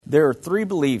There are three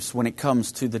beliefs when it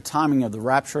comes to the timing of the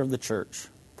rapture of the church: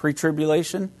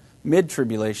 pre-tribulation,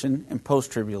 mid-tribulation, and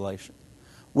post-tribulation.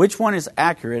 Which one is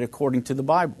accurate according to the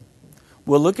Bible?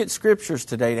 We'll look at scriptures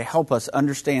today to help us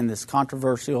understand this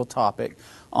controversial topic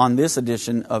on this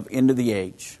edition of End of the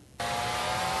Age.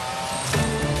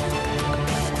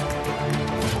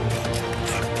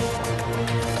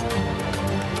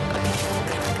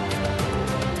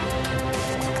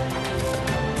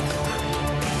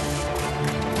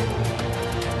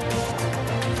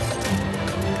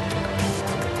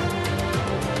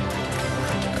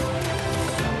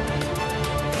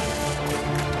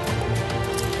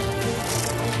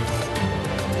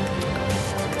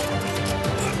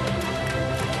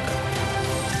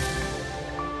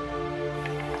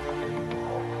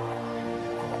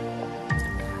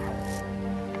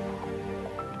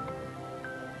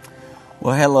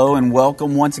 Well, hello and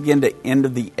welcome once again to End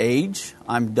of the Age.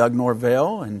 I'm Doug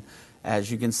Norvell, and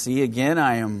as you can see, again,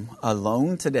 I am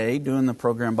alone today doing the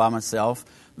program by myself.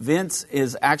 Vince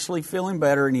is actually feeling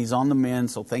better and he's on the mend,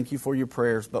 so thank you for your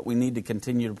prayers, but we need to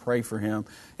continue to pray for him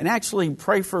and actually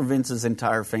pray for Vince's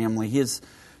entire family. His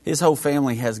whole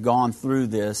family has gone through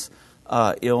this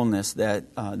illness that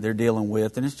they're dealing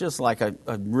with, and it's just like a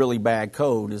really bad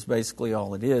cold is basically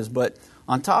all it is. But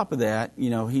on top of that, you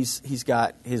know, he's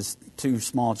got his two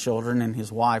small children and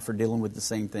his wife are dealing with the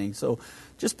same thing. So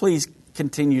just please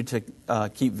continue to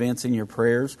keep Vince in your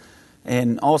prayers.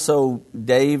 And also,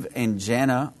 Dave and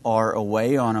Jana are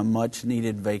away on a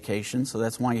much-needed vacation, so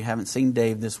that's why you haven't seen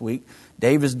Dave this week.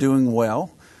 Dave is doing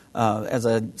well. As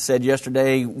I said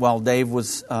yesterday, while Dave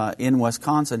was in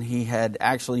Wisconsin, he had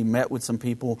actually met with some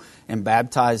people and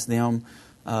baptized them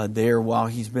there while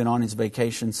he's been on his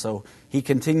vacation. So he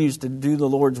continues to do the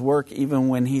Lord's work even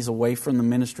when he's away from the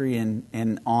ministry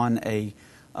and on a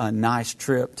nice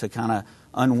trip to kind of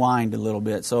unwind a little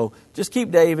bit. So just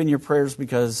keep Dave in your prayers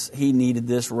because he needed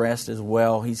this rest as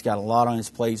well. He's got a lot on his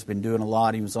plate. He's been doing a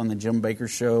lot. He was on the Jim Bakker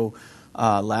show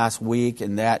last week,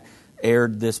 and that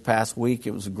aired this past week.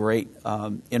 It was a great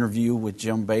interview with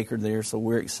Jim Bakker there, so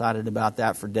we're excited about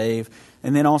that for Dave.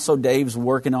 And then also Dave's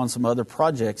working on some other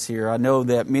projects here. I know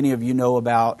that many of you know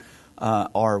about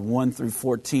our 1 through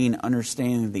 14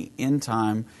 Understanding the End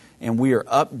Time, and we are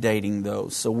updating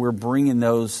those. So we're bringing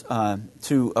those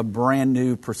to a brand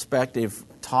new perspective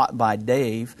taught by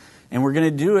Dave. And we're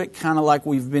going to do it kind of like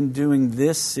we've been doing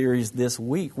this series this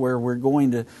week, where we're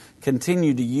going to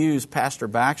continue to use Pastor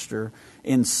Baxter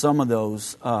in some of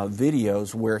those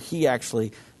videos where he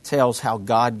actually tells how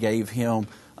God gave him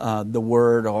the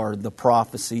word or the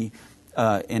prophecy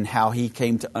and how he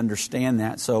came to understand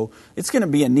that. So it's going to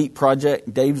be a neat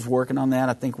project. Dave's working on that.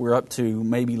 I think we're up to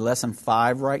maybe lesson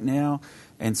 5 right now.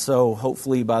 And so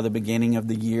hopefully by the beginning of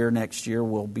the year, next year,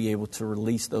 we'll be able to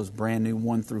release those brand new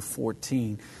 1 through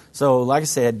 14. So like I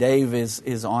said, Dave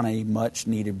is on a much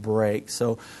needed break.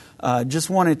 So just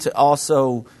wanted to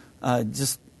also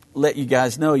just let you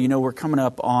guys know, we're coming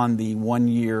up on the 1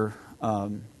 year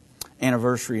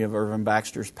anniversary of Irvin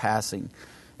Baxter's passing.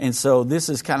 And so this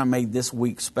has kind of made this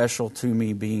week special to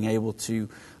me, being able to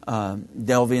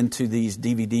delve into these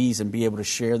DVDs and be able to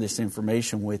share this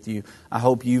information with you. I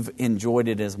hope you've enjoyed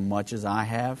it as much as I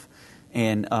have.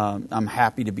 And I'm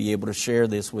happy to be able to share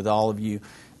this with all of you.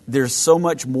 There's so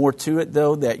much more to it,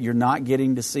 though, that you're not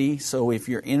getting to see. So if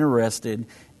you're interested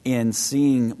in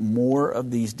seeing more of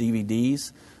these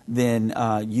DVDs, then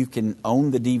you can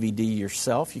own the DVD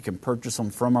yourself. You can purchase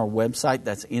them from our website.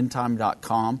 That's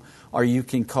endtime.com. Or you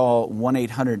can call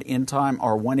 1-800-ENDTIME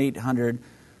or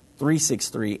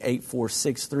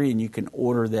 1-800-363-8463, and you can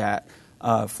order that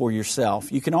for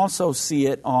yourself. You can also see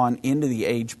it on End of the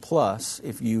Age Plus.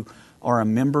 If you are a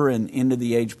member in End of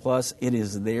the Age Plus, it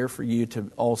is there for you to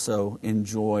also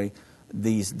enjoy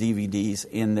these DVDs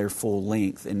in their full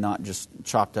length and not just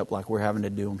chopped up like we're having to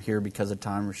do them here because of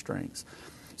time restraints.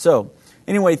 So,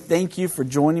 anyway, thank you for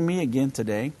joining me again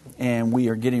today, and we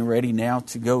are getting ready now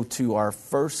to go to our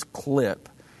first clip.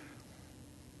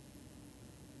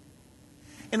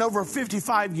 In over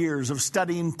 55 years of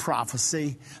studying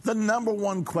prophecy, the number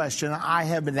one question I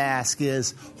have been asked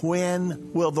is,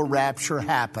 when will the rapture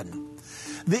happen?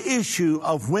 The issue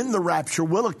of when the rapture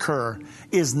will occur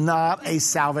is not a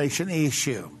salvation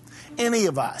issue. Any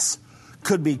of us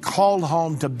could be called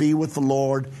home to be with the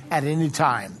Lord at any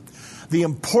time. The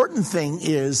important thing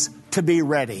is to be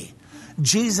ready.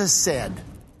 Jesus said,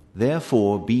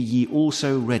 "Therefore be ye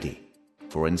also ready,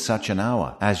 for in such an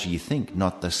hour as ye think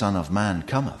not the Son of Man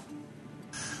cometh."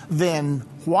 Then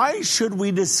why should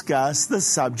we discuss the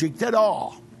subject at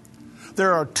all?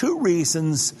 There are two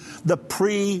reasons the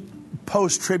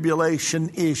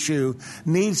post-tribulation issue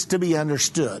needs to be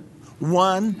understood.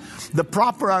 One, the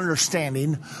proper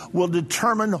understanding will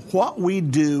determine what we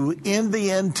do in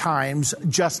the end times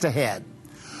just ahead.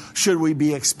 Should we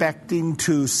be expecting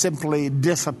to simply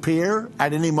disappear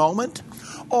at any moment?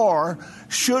 Or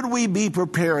should we be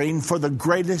preparing for the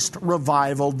greatest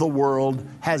revival the world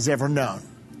has ever known?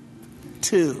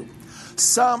 Two,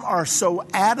 some are so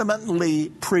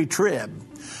adamantly pre-trib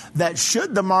that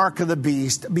should the mark of the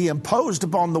beast be imposed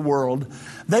upon the world,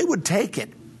 they would take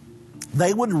it.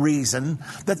 They would reason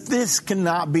that this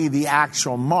cannot be the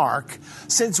actual mark,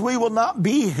 since we will not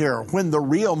be here when the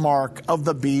real mark of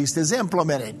the beast is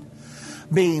implemented.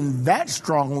 Being that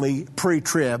strongly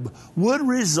pre-trib would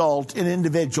result in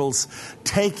individuals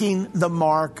taking the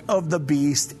mark of the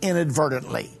beast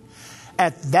inadvertently.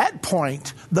 At that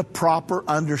point, the proper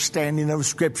understanding of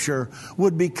Scripture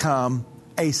would become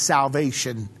a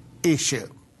salvation issue.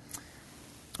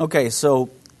 Okay, so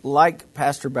like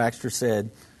Pastor Baxter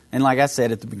said, and like I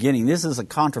said at the beginning, this is a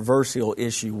controversial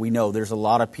issue. We know there's a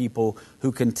lot of people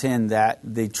who contend that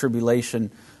the tribulation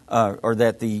or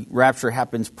that the rapture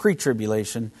happens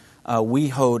pre-tribulation. We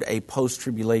hold a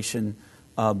post-tribulation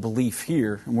belief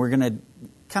here, and we're going to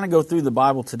kind of go through the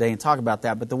Bible today and talk about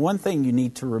that. But the one thing you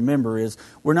need to remember is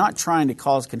we're not trying to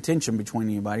cause contention between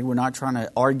anybody. We're not trying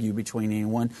to argue between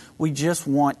anyone. We just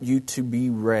want you to be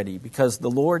ready, because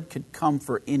the Lord could come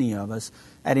for any of us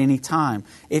at any time.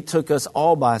 It took us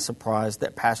all by surprise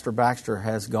that Pastor Baxter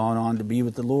has gone on to be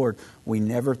with the Lord. We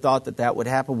never thought that that would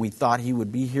happen. We thought he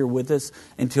would be here with us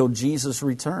until Jesus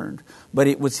returned. But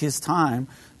it was his time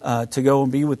to go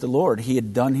and be with the Lord. He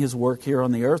had done his work here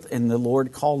on the earth, and the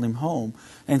Lord called him home.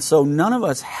 And so none of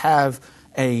us have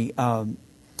a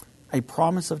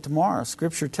promise of tomorrow.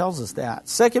 Scripture tells us that.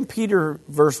 2 Peter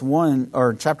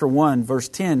chapter 1, verse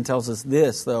 10 tells us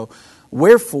this, though.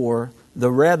 Wherefore, the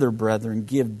rather, brethren,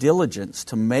 give diligence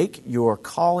to make your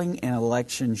calling and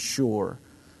election sure.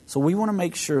 So we want to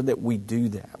make sure that we do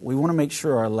that. We want to make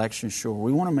sure our election is sure.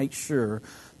 We want to make sure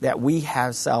that we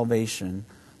have salvation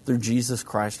through Jesus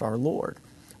Christ our Lord.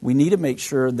 We need to make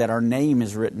sure that our name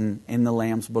is written in the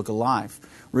Lamb's Book of Life.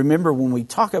 Remember, when we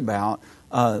talk about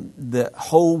the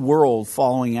whole world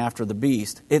following after the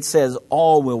beast, it says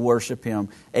all will worship him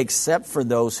except for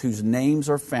those whose names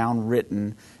are found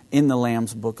written in the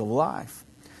Lamb's Book of Life.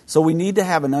 So we need to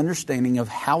have an understanding of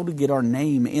how to get our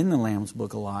name in the Lamb's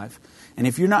Book of Life. And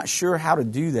if you're not sure how to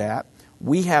do that,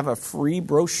 we have a free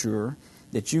brochure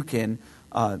that you can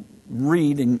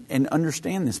read and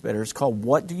understand this better. It's called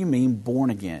What Do You Mean Born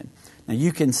Again? Now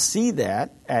you can see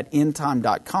that at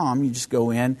endtime.com. You just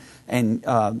go in and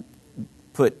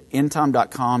put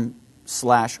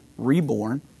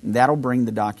endtime.com/reborn. That'll bring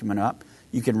the document up.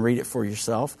 You can read it for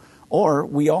yourself. Or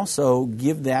we also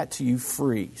give that to you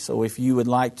free. So if you would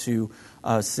like to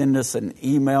send us an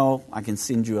email, I can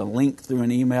send you a link through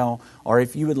an email. Or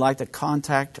if you would like to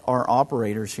contact our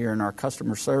operators here in our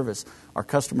customer service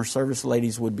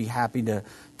ladies would be happy to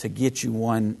get you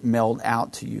one mailed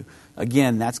out to you.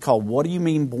 Again, that's called What Do You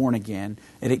Mean Born Again?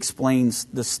 It explains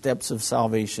the steps of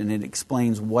salvation. It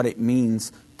explains what it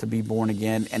means to be born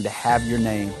again and to have your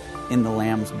name in the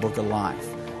Lamb's Book of Life.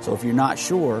 So if you're not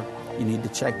sure, you need to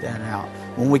check that out.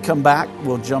 When we come back,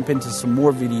 we'll jump into some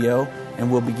more video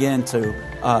and we'll begin to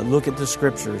look at the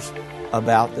Scriptures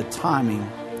about the timing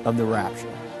of the rapture.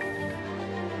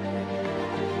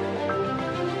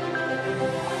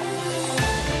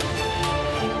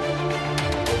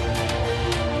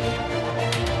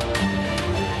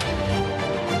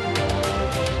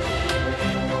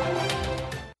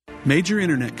 Major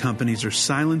internet companies are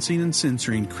silencing and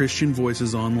censoring Christian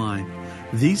voices online.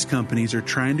 These companies are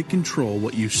trying to control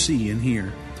what you see and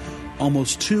hear.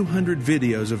 Almost 200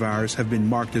 videos of ours have been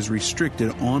marked as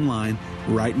restricted online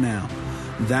right now.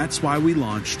 That's why we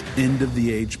launched End of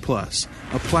the Age Plus,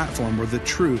 a platform where the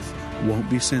truth won't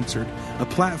be censored, a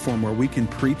platform where we can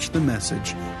preach the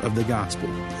message of the gospel.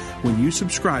 When you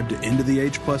subscribe to End of the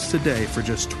Age Plus today for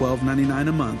just $12.99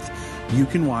 a month, you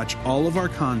can watch all of our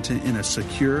content in a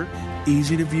secure,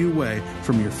 easy-to-view way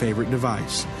from your favorite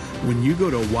device. When you go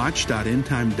to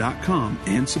watch.endtime.com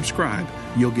and subscribe,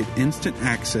 you'll get instant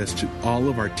access to all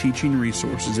of our teaching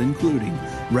resources, including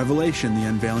Revelation, the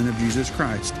Unveiling of Jesus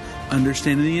Christ,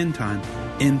 Understanding the End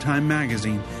Time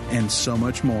Magazine, and so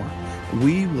much more.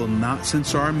 We will not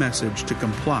censor our message to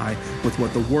comply with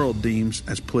what the world deems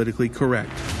as politically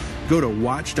correct. Go to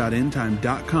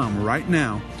watch.endtime.com right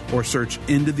now or search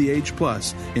End of the Age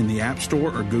Plus in the App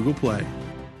Store or Google Play.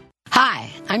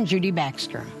 Hi, I'm Judy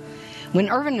Baxter. When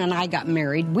Irvin and I got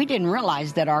married, we didn't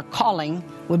realize that our calling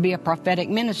would be a prophetic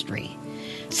ministry.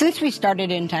 Since we started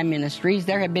End Time Ministries,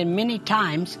 there have been many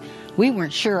times we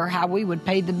weren't sure how we would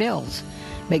pay the bills.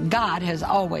 but God has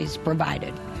always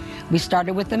provided. We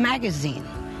started with the magazine,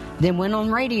 then went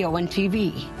on radio and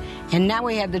TV, and now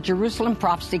we have the Jerusalem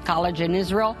Prophecy College in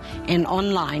Israel and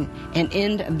online and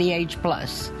End of the Age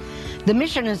Plus. The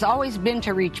mission has always been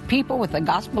to reach people with the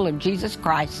gospel of Jesus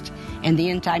Christ and the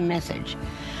end-time message.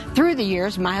 Through the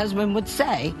years, my husband would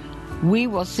say, we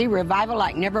will see revival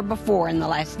like never before in the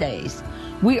last days.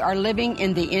 We are living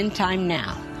in the end time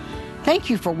now.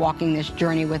 Thank you for walking this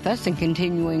journey with us and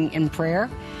continuing in prayer.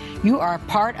 You are a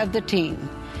part of the team.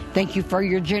 Thank you for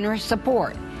your generous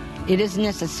support. It is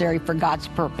necessary for God's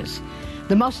purpose.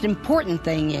 The most important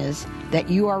thing is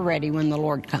that you are ready when the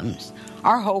Lord comes.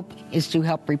 Our hope is to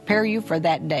help prepare you for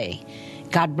that day.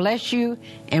 God bless you,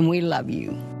 and we love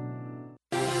you.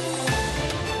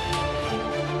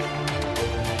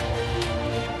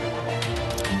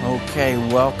 Okay,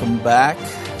 welcome back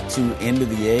to End of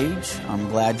the Age. I'm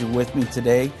glad you're with me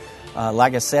today.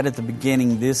 Like I said at the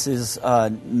beginning, this is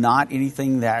not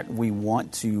anything that we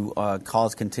want to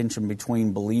cause contention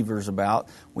between believers about.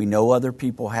 We know other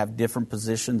people have different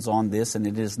positions on this, and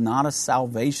it is not a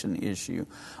salvation issue.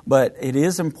 But it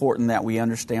is important that we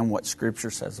understand what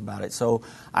Scripture says about it. So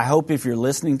I hope if you're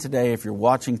listening today, if you're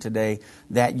watching today,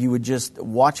 that you would just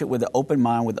watch it with an open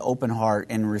mind, with an open heart,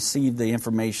 and receive the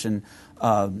information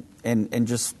and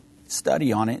just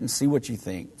study on it and see what you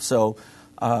think. So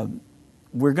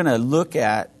we're going to look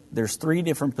at, there's 3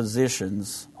 different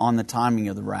positions on the timing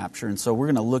of the rapture. And so we're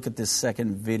going to look at this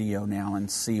second video now and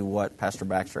see what Pastor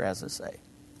Baxter has to say.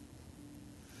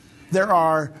 There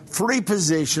are 3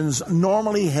 positions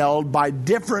normally held by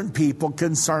different people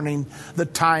concerning the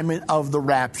timing of the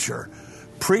rapture: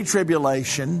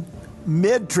 pre-tribulation,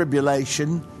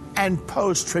 mid-tribulation, and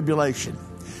post-tribulation.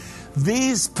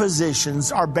 These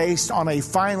positions are based on a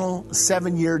final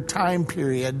 7-year time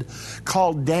period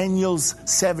called Daniel's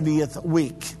 70th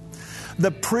week.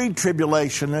 The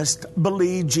pre-tribulationists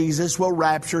believe Jesus will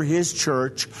rapture his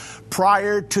church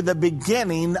prior to the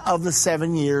beginning of the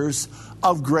 7 years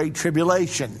of Great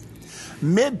Tribulation.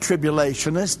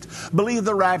 Mid-tribulationists believe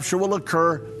the rapture will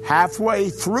occur halfway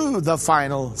through the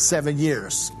final 7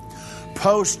 years.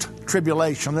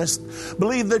 Post-tribulationists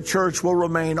believe the church will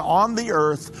remain on the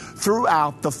earth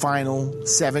throughout the final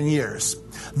 7 years.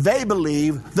 They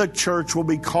believe the church will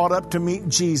be caught up to meet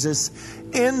Jesus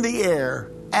in the air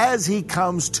as he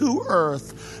comes to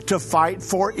earth to fight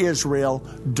for Israel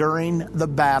during the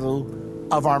Battle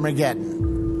of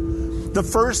Armageddon. The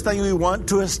first thing we want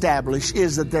to establish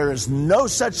is that there is no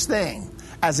such thing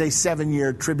as a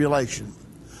 7-year tribulation.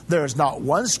 There is not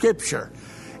one scripture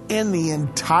in the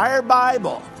entire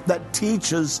Bible that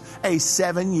teaches a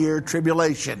 7-year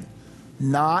tribulation.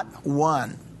 Not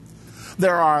one.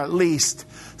 There are at least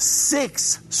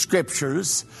 6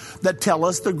 scriptures that tell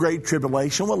us the Great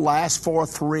Tribulation will last for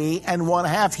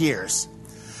 3.5 years.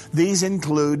 These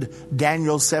include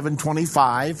Daniel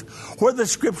 7:25, where the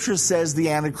scripture says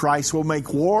the Antichrist will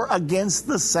make war against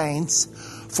the saints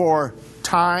for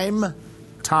time,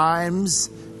 times,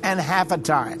 and half a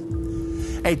time.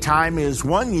 A time is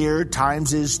 1 year,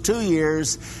 times is 2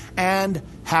 years, and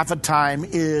half a time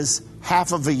is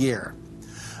half of a year.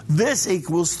 This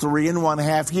equals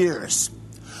 3.5 years.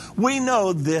 We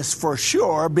know this for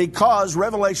sure because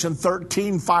Revelation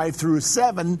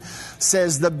 13:5-7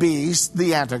 says the beast,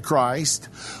 the Antichrist,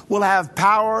 will have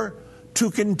power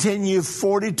to continue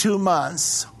 42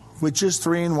 months, which is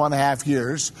 3.5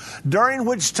 years, during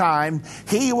which time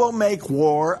he will make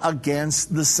war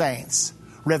against the saints.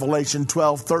 Revelation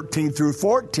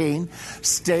 12:13-14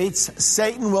 states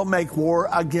Satan will make war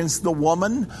against the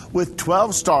woman with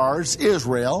 12 stars,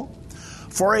 Israel,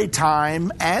 for a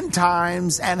time and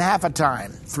times and half a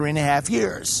time, 3.5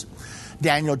 years.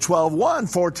 Daniel 12:1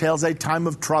 foretells a time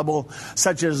of trouble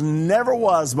such as never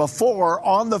was before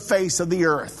on the face of the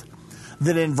earth.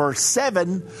 Then in verse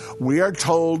 7, we are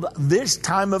told this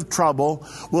time of trouble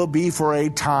will be for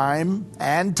a time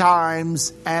and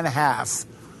times and half,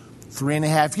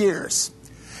 3.5 years.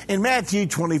 In Matthew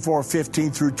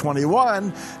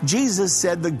 24:15-21, Jesus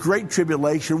said the Great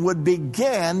Tribulation would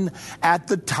begin at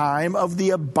the time of the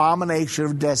abomination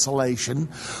of desolation,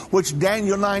 which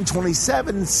Daniel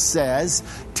 9:27 says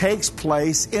takes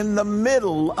place in the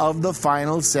middle of the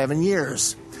final 7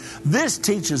 years. This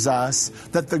teaches us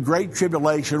that the Great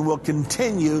Tribulation will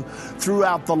continue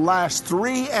throughout the last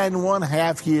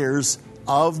 3.5 years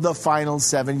of the final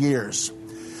 7 years.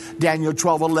 Daniel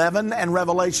 12:11 and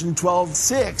Revelation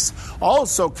 12:6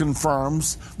 also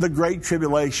confirms the Great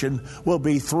Tribulation will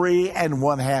be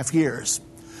 3.5 years.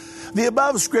 The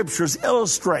above scriptures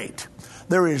illustrate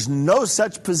there is no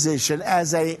such position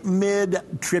as a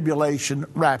mid-tribulation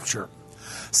rapture.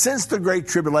 Since the Great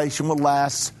Tribulation will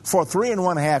last for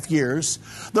 3.5 years,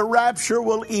 the rapture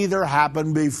will either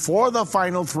happen before the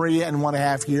final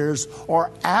 3.5 years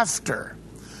or after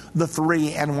the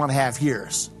 3.5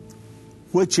 years.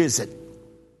 Which is it?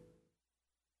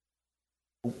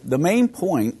 The main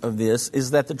point of this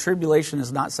is that the tribulation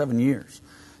is not 7 years.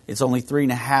 It's only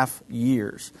 3.5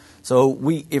 years. So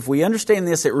if we understand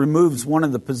this, it removes one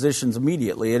of the positions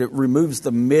immediately. It removes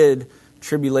the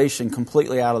mid-tribulation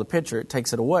completely out of the picture. It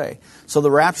takes it away. So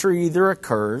the rapture either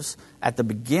occurs at the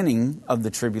beginning of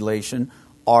the tribulation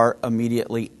or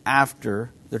immediately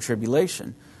after the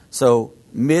tribulation. So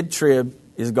mid-trib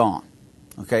is gone.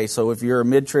 Okay, so if you're a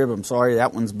mid-trib, I'm sorry,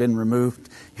 that one's been removed.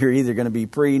 You're either going to be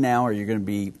pre now or you're going to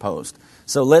be post.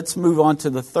 So let's move on to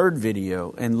the third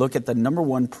video and look at the number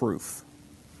one proof.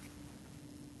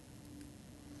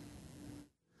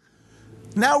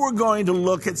 Now we're going to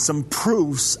look at some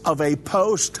proofs of a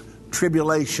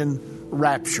post-tribulation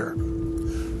rapture.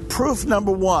 Proof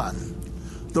number one,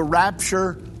 the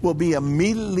rapture will be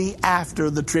immediately after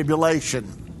the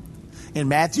tribulation. In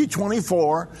Matthew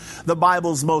 24, the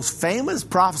Bible's most famous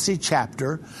prophecy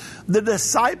chapter, the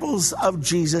disciples of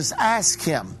Jesus asked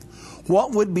him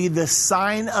what would be the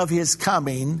sign of his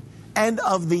coming and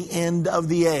of the end of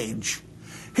the age.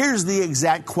 Here's the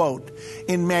exact quote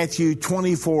in Matthew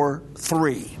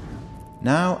 24:3.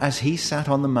 Now as he sat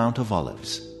on the Mount of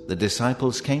Olives, the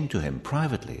disciples came to him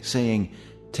privately, saying,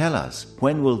 Tell us,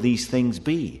 when will these things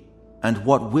be? And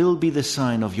what will be the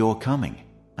sign of your coming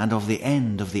and of the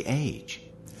end of the age?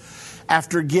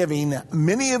 After giving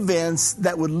many events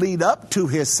that would lead up to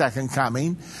his second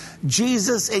coming,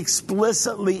 Jesus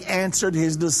explicitly answered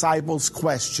his disciples'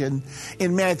 question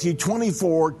in Matthew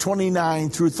 24:29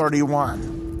 through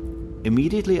 31.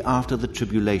 Immediately after the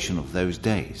tribulation of those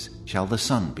days shall the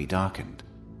sun be darkened,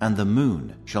 and the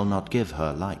moon shall not give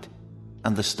her light,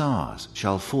 and the stars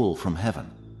shall fall from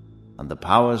heaven, and the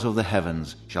powers of the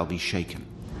heavens shall be shaken.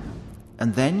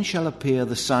 And then shall appear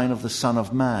the sign of the Son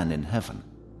of Man in heaven.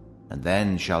 And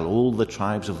then shall all the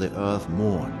tribes of the earth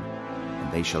mourn,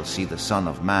 and they shall see the Son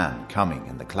of Man coming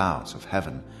in the clouds of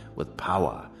heaven with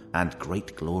power and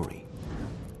great glory.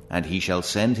 And he shall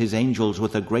send his angels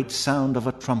with a great sound of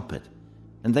a trumpet,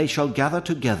 and they shall gather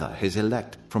together his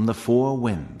elect from the four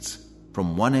winds,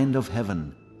 from one end of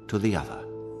heaven to the other.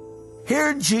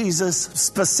 Here Jesus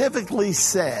specifically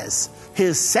says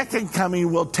his second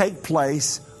coming will take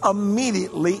place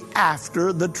immediately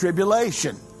after the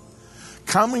tribulation.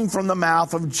 Coming from the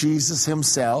mouth of Jesus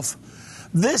himself,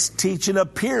 this teaching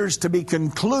appears to be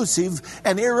conclusive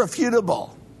and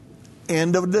irrefutable.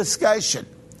 End of discussion.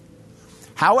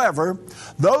 However,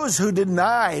 those who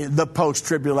deny the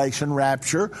post-tribulation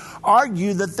rapture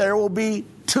argue that there will be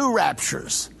two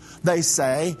raptures. They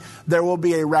say there will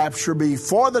be a rapture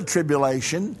before the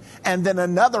tribulation and then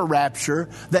another rapture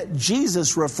that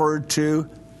Jesus referred to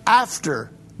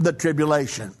after the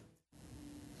tribulation.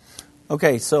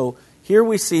 Okay, so here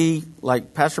we see,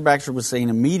 like Pastor Baxter was saying,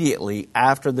 immediately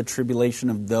after the tribulation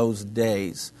of those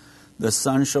days, the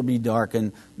sun shall be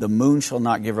darkened, the moon shall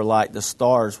not give her light, the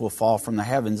stars will fall from the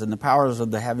heavens, and the powers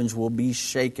of the heavens will be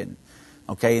shaken.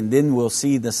 Okay, and then we'll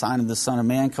see the sign of the Son of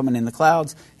Man coming in the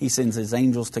clouds. He sends his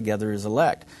angels to gather his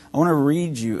elect. I want to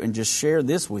read you and just share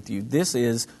this with you. This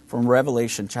is from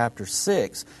Revelation chapter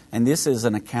 6, and this is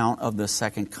an account of the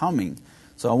second coming.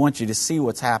 So I want you to see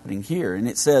what's happening here. And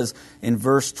it says in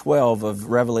verse 12 of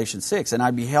Revelation 6, And I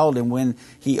beheld, and when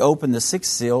he opened the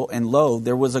sixth seal, and lo,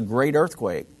 there was a great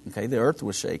earthquake. Okay, the earth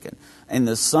was shaken. And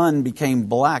the sun became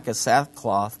black as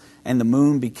sackcloth, and the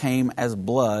moon became as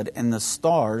blood, and the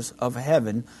stars of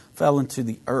heaven fell into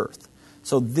the earth.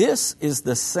 So this is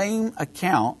the same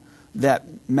account that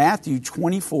Matthew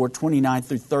 24:29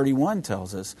 through 31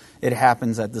 tells us. It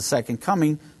happens at the second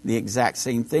coming. The exact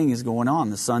same thing is going on.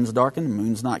 The sun's darkened, the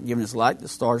moon's not giving its light, the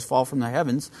stars fall from the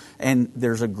heavens, and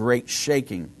there's a great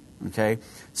shaking. Okay?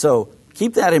 So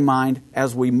keep that in mind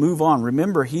as we move on.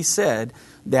 Remember, he said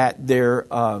that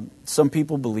some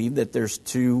people believe that there's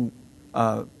two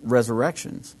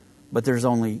resurrections, but there's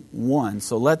only one.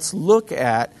 So let's look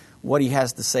at what he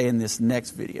has to say in this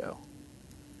next video.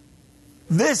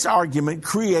 This argument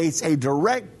creates a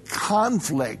direct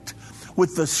conflict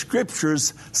with the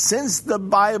Scriptures, since the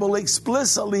Bible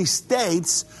explicitly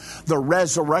states the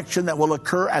resurrection that will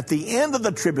occur at the end of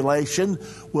the tribulation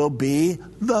will be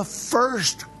the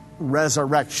first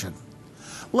resurrection.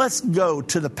 Let's go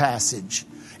to the passage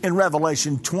in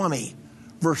Revelation 20,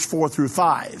 verse 4 through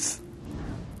 5.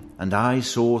 And I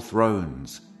saw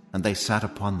thrones, and they sat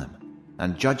upon them,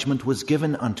 and judgment was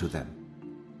given unto them.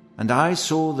 And I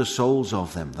saw the souls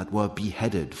of them that were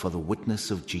beheaded for the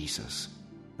witness of Jesus,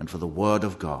 and for the word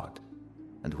of God,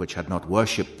 and which had not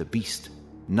worshipped the beast,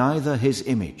 neither his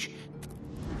image,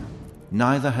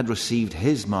 neither had received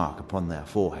his mark upon their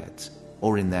foreheads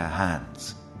or in their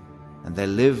hands. And they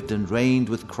lived and reigned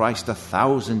with Christ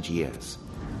 1,000 years.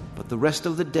 But the rest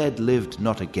of the dead lived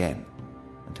not again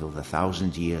until the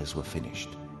 1,000 years were finished.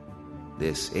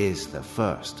 This is the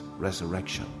first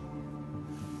resurrection.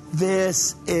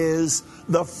 This is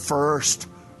the first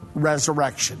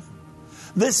resurrection.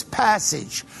 This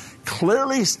passage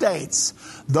clearly states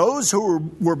those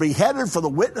who were beheaded for the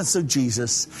witness of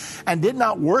Jesus and did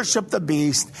not worship the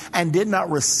beast and did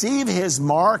not receive his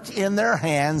mark in their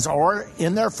hands or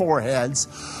in their foreheads,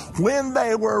 when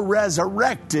they were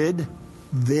resurrected,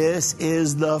 this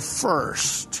is the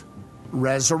first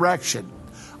resurrection.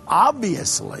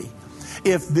 Obviously,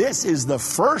 if this is the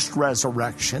first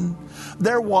resurrection,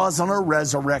 there wasn't a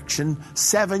resurrection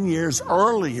 7 years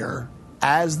earlier,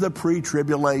 as the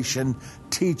pre-tribulation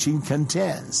teaching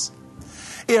contends.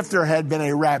 If there had been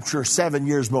a rapture 7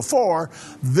 years before,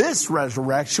 this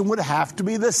resurrection would have to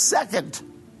be the second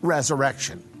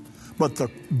resurrection. But the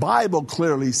Bible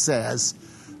clearly says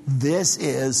this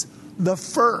is the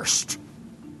first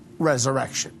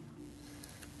resurrection.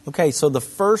 Okay, so the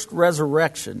first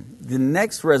resurrection, the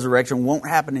next resurrection won't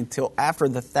happen until after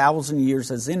the 1,000 years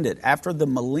has ended. After the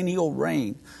millennial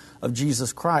reign of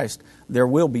Jesus Christ, there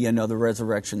will be another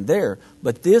resurrection there.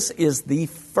 But this is the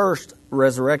first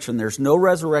resurrection. There's no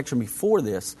resurrection before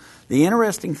this. The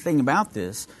interesting thing about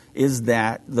this is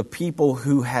that the people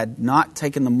who had not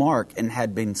taken the mark and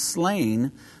had been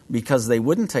slain because they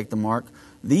wouldn't take the mark,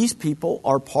 these people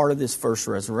are part of this first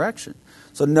resurrection.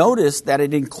 So notice that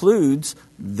it includes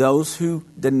those who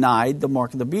denied the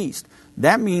mark of the beast.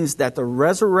 That means that the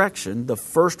resurrection, the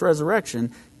first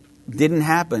resurrection, didn't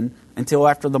happen until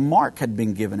after the mark had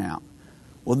been given out.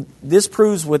 Well, this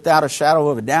proves without a shadow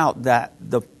of a doubt that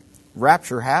the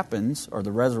rapture happens, or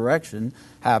the resurrection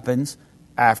happens,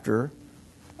 after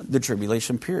the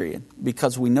tribulation period.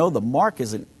 Because we know the mark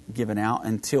isn't given out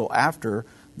until after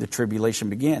the tribulation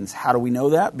begins. How do we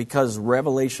know that? Because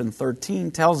Revelation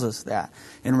 13 tells us that.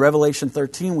 In Revelation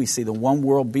 13, we see the one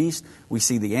world beast. We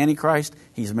see the Antichrist.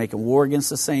 He's making war against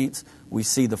the saints. We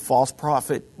see the false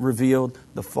prophet revealed.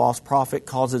 The false prophet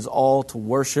causes all to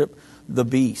worship the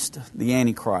beast, the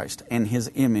Antichrist, and his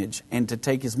image, and to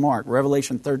take his mark.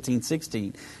 Revelation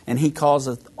 13:16. And he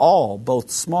causeth all,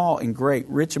 both small and great,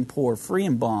 rich and poor, free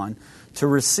and bond, to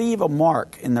receive a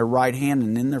mark in their right hand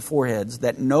and in their foreheads,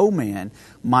 that no man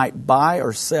might buy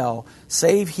or sell,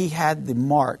 save he had the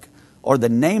mark, or the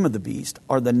name of the beast,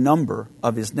 or the number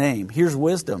of his name. Here's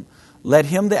wisdom. Let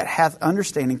him that hath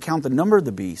understanding count the number of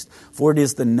the beast, for it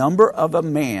is the number of a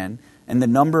man, and the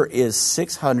number is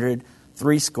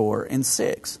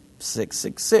 666.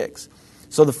 666.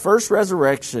 So the first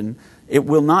resurrection, it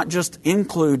will not just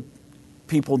include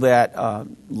people that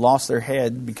lost their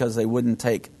head because they wouldn't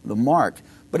take the mark,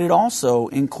 but it also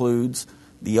includes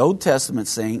the Old Testament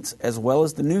saints as well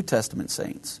as the New Testament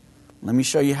saints. Let me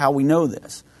show you how we know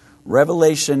this.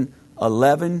 Revelation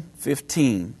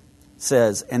 11:15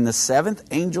 says, And the seventh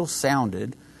angel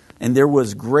sounded, and there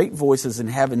was great voices in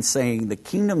heaven saying, The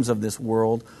kingdoms of this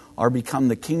world are become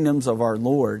the kingdoms of our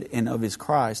Lord and of his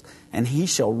Christ, and he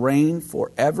shall reign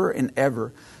forever and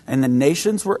ever. And the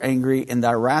nations were angry, and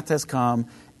thy wrath has come,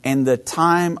 and the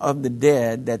time of the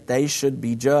dead that they should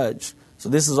be judged. So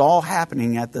this is all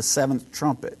happening at the seventh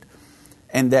trumpet.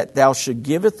 And that thou should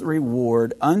giveth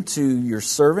reward unto your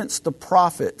servants the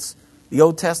prophets, the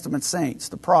Old Testament saints,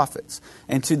 the prophets,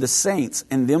 and to the saints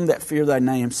and them that fear thy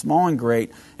name, small and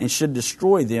great, and should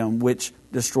destroy them which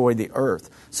destroy the earth.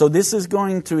 So this is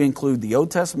going to include the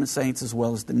Old Testament saints as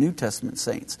well as the New Testament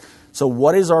saints. So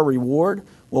what is our reward?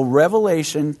 Well,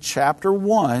 Revelation chapter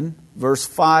 1, verse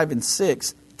 5 and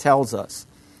 6 tells us,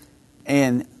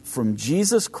 And from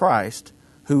Jesus Christ,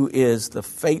 who is the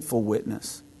faithful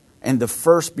witness, and the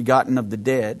first begotten of the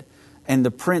dead, and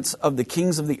the prince of the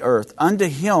kings of the earth, unto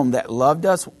him that loved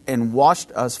us and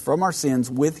washed us from our sins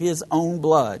with his own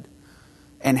blood,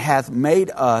 and hath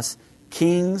made us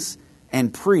kings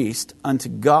and priests unto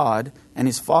God and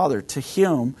his Father. To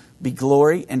him be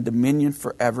glory and dominion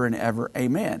forever and ever.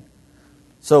 Amen.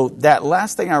 So that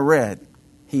last thing I read,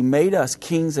 he made us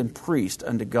kings and priests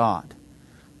unto God.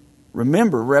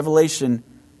 Remember, Revelation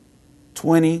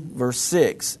 20, verse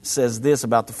 6 says this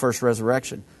about the first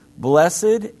resurrection.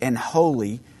 Blessed and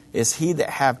holy is he that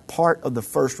hath part of the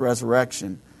first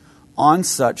resurrection. On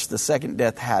such the second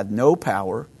death had no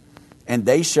power, and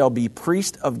they shall be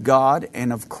priests of God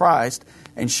and of Christ,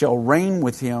 and shall reign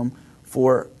with him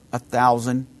for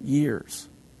 1,000 years.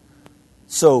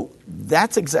 So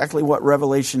that's exactly what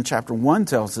Revelation chapter 1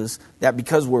 tells us, that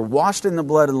because we're washed in the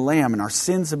blood of the Lamb and our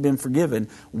sins have been forgiven,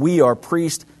 we are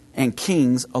priests and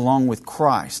kings along with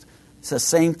Christ. It's the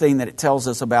same thing that it tells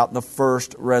us about the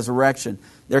first resurrection.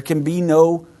 There can be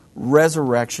no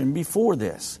resurrection before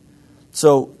this.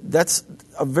 So that's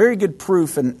a very good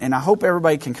proof, and I hope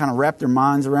everybody can kind of wrap their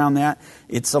minds around that.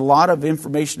 It's a lot of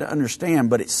information to understand,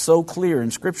 but it's so clear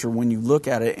in Scripture when you look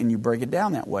at it and you break it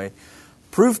down that way.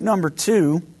 Proof number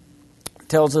 2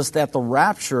 tells us that the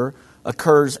rapture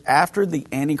occurs after the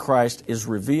Antichrist is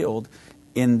revealed.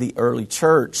 In the early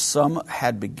church, some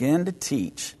had begun to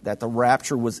teach that the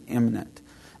rapture was imminent,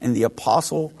 and the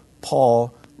Apostle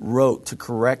Paul wrote to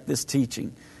correct this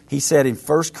teaching. He said in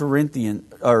 2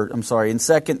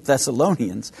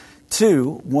 Thessalonians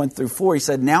 2, 1 through 4, he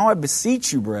said, "Now I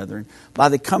beseech you, brethren, by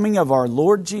the coming of our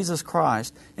Lord Jesus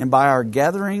Christ, and by our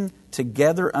gathering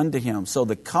together unto him." So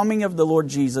the coming of the Lord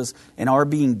Jesus and our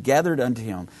being gathered unto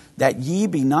him, "that ye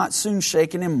be not soon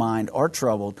shaken in mind or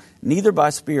troubled, neither by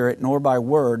spirit, nor by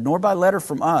word, nor by letter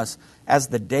from us, as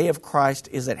the day of Christ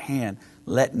is at hand.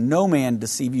 Let no man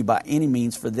deceive you by any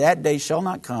means, for that day shall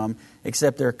not come,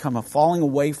 except there come a falling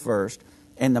away first,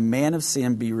 and the man of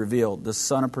sin be revealed, the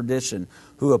son of perdition,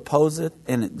 who opposeth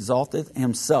and exalteth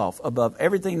himself above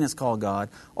everything that's called God,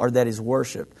 or that is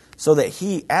worshipped, so that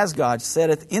he, as God,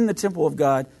 sitteth in the temple of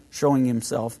God, showing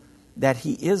himself that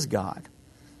he is God."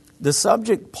 The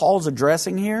subject Paul's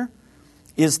addressing here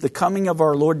is the coming of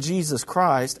our Lord Jesus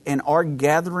Christ and our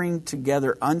gathering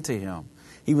together unto him.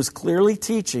 He was clearly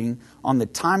teaching on the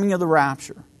timing of the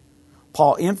rapture.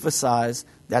 Paul emphasized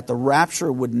that the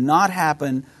rapture would not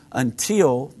happen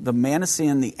until the man of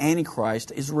sin, the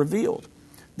Antichrist, is revealed.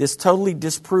 This totally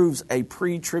disproves a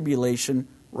pre-tribulation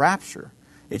rapture.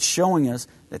 It's showing us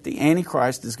that the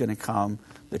Antichrist is going to come,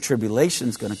 the tribulation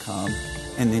is going to come,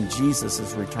 and then Jesus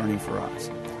is returning for us.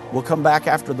 We'll come back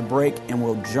after the break and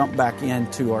we'll jump back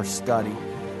into our study.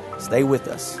 Stay with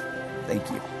us. Thank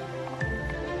you.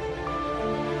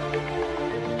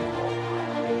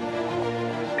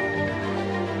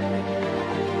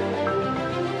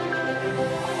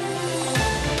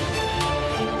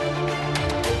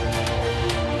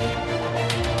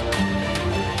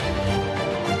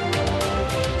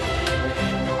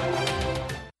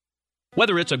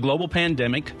 Whether it's a global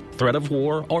pandemic, threat of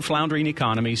war, or floundering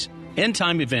economies,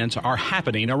 end-time events are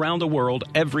happening around the world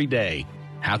every day.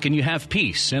 How can you have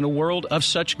peace in a world of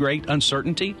such great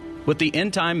uncertainty? With the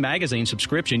End Time Magazine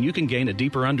subscription, you can gain a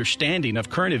deeper understanding of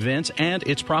current events and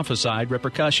its prophesied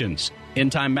repercussions.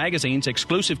 End Time Magazine's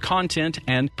exclusive content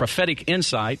and prophetic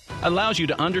insight allows you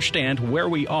to understand where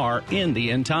we are in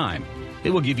the end time. It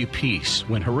will give you peace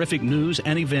when horrific news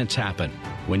and events happen.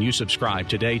 When you subscribe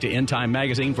today to End Time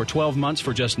Magazine for 12 months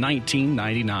for just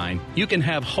 $19.99, you can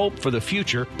have hope for the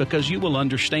future because you will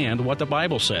understand what the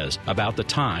Bible says about the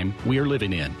time we are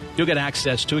living in. You'll get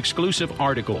access to exclusive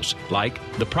articles like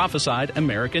the Prophesied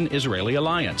American-Israeli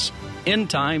Alliance, End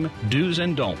Time Do's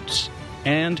and Don'ts,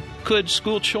 and Could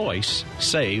School Choice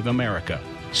Save America?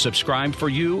 Subscribe for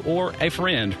you or a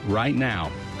friend right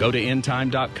now. Go to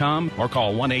endtime.com or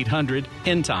call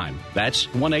 1-800-END-TIME. That's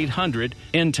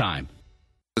 1-800-END-TIME.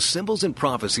 The symbols and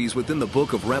prophecies within the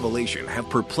book of Revelation have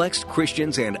perplexed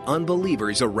Christians and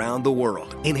unbelievers around the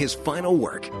world. In his final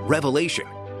work, Revelation,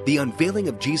 The Unveiling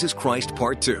of Jesus Christ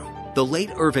Part 2, the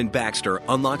late Irvin Baxter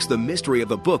unlocks the mystery of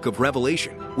the book of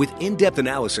Revelation with in-depth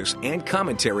analysis and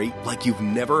commentary like you've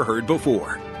never heard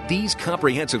before. These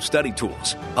comprehensive study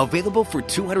tools, available for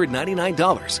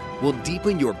 $299, will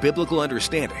deepen your biblical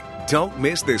understanding. Don't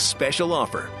miss this special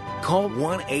offer. Call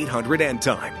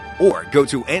 1-800-END-TIME or go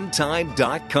to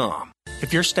endtime.com.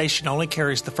 If your station only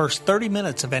carries the first 30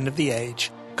 minutes of End of the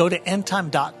Age, go to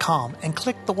endtime.com and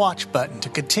click the watch button to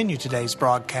continue today's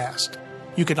broadcast.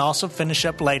 You can also finish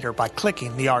up later by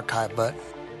clicking the archive button.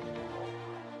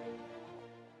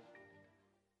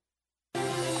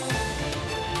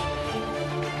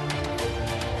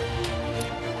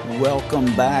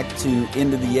 Welcome back to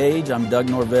End of the Age. I'm Doug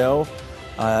Norvell.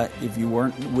 If you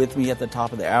weren't with me at the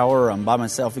top of the hour, I'm by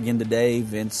myself again today.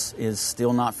 Vince is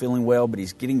still not feeling well, but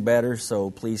he's getting better, so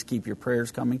please keep your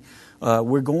prayers coming.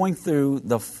 We're going through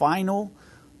the final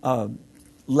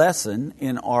lesson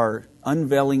in our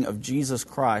unveiling of Jesus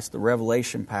Christ, the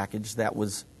Revelation package that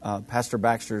was Pastor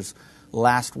Baxter's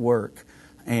last work.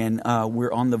 And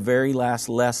we're on the very last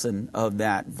lesson of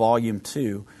that, Volume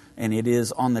 2. And it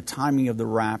is on the timing of the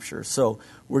rapture. So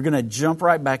we're going to jump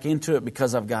right back into it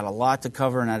because I've got a lot to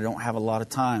cover and I don't have a lot of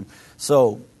time.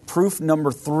 So proof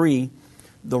number 3,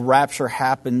 the rapture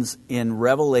happens in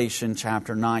Revelation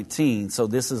chapter 19. So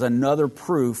this is another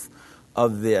proof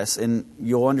of this, and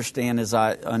you'll understand as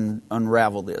I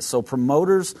unravel this. So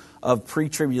promoters of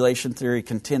pre-tribulation theory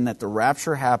contend that the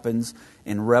rapture happens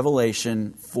in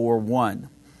Revelation 4:1.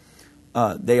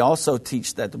 They also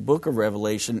teach that the book of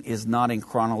Revelation is not in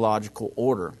chronological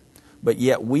order. But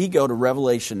yet we go to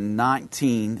Revelation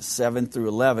 19:7 through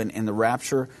 11, and the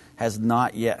rapture has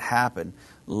not yet happened.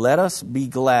 Let us be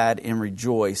glad and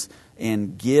rejoice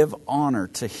and give honor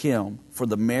to him, for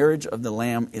the marriage of the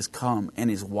Lamb is come, and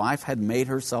his wife had made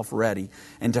herself ready.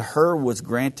 And to her was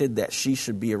granted that she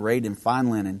should be arrayed in fine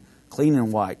linen, clean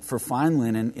and white. For fine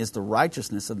linen is the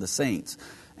righteousness of the saints.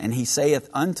 And he saith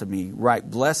unto me, right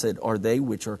blessed are they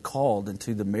which are called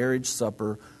into the marriage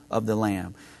supper of the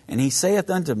Lamb. And he saith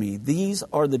unto me, these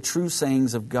are the true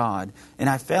sayings of God. And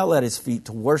I fell at his feet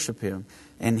to worship him.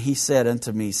 And he said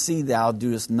unto me, see thou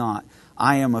doest not.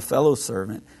 I am a fellow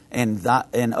servant and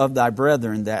of thy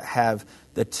brethren that have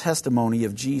the testimony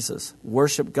of Jesus.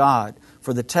 Worship God,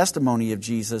 for the testimony of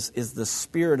Jesus is the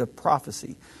spirit of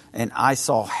prophecy. And I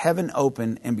saw heaven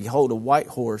open, and behold, a white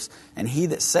horse, and he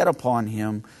that sat upon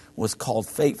him was called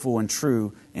Faithful and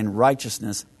True. In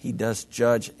righteousness he does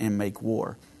judge and make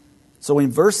war. So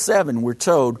in verse 7, we're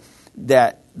told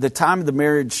that the time of the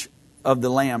marriage of the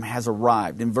Lamb has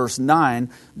arrived. In verse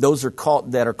 9, those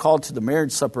that are called to the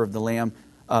marriage supper of the Lamb,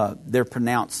 they're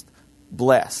pronounced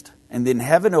blessed. And then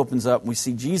heaven opens up, and we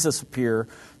see Jesus appear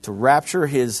to rapture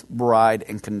his bride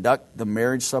and conduct the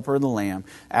marriage supper of the Lamb.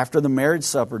 After the marriage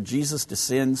supper, Jesus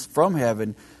descends from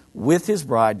heaven with his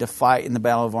bride to fight in the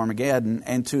battle of Armageddon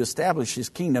and to establish his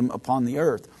kingdom upon the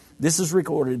earth. This is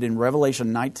recorded in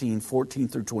Revelation 19:14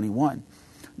 through 21.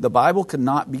 The Bible could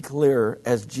not be clearer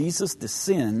as Jesus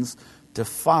descends to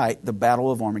fight the battle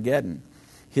of Armageddon.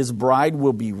 His bride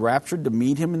will be raptured to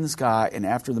meet him in the sky, and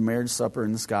after the marriage supper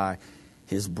in the sky,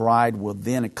 his bride will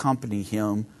then accompany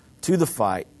him to the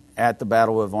fight at the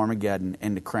battle of Armageddon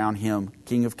and to crown him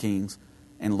King of Kings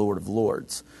and Lord of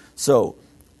Lords. So,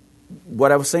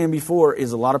 what I was saying before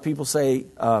is a lot of people say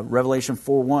Revelation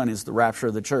 4:1 is the rapture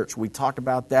of the church. We talked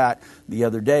about that the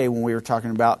other day when we were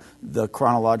talking about the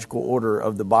chronological order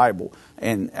of the Bible,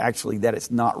 and actually that it's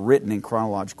not written in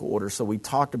chronological order. So we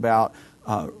talked about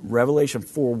Revelation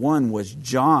 4:1 was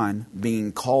John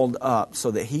being called up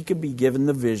so that he could be given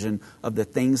the vision of the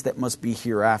things that must be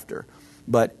hereafter.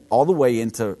 But all the way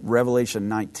into Revelation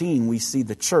 19, we see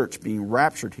the church being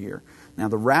raptured here. Now,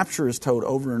 the rapture is told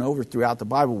over and over throughout the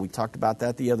Bible. We talked about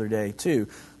that the other day, too.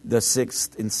 The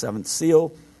sixth and seventh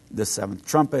seal, the seventh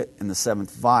trumpet, and the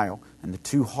seventh vial, and the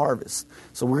two harvests.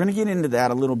 So we're going to get into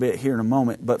that a little bit here in a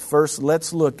moment. But first,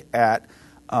 let's look at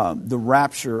the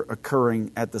rapture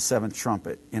occurring at the seventh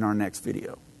trumpet in our next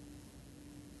video.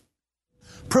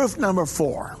 Proof number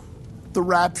 4. The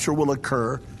rapture will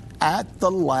occur at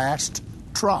the last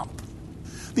trump.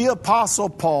 The Apostle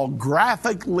Paul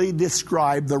graphically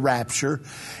described the rapture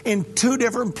in 2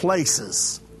 different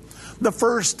places. The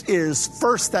first is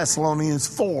 1 Thessalonians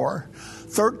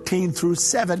 4:13 through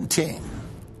 17.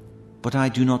 But I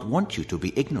do not want you to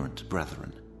be ignorant,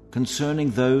 brethren,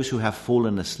 concerning those who have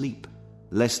fallen asleep,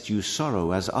 lest you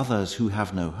sorrow as others who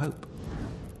have no hope.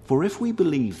 For if we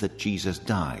believe that Jesus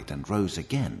died and rose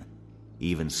again,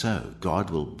 even so God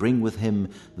will bring with him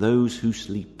those who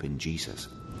sleep in Jesus.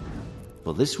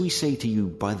 For this we say to you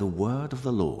by the word of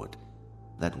the Lord,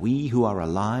 that we who are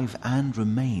alive and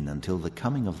remain until the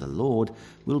coming of the Lord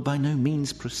will by no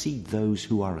means precede those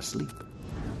who are asleep.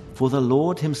 For the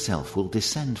Lord himself will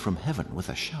descend from heaven with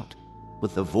a shout,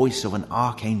 with the voice of an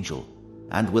archangel,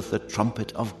 and with the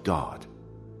trumpet of God.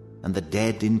 And the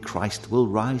dead in Christ will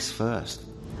rise first.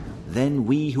 Then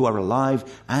we who are alive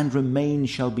and remain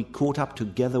shall be caught up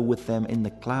together with them in the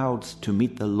clouds to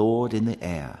meet the Lord in the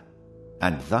air.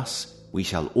 And thus we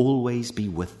shall always be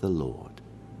with the Lord.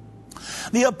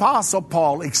 The Apostle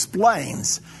Paul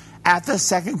explains at the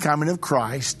second coming of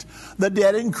Christ, the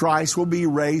dead in Christ will be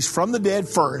raised from the dead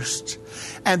first,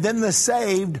 and then the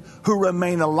saved who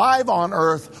remain alive on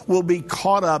earth will be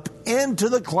caught up into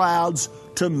the clouds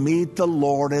to meet the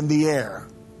Lord in the air.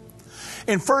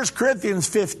 In 1 Corinthians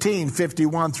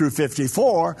 15:51 through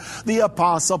 54, the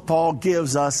Apostle Paul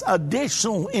gives us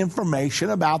additional information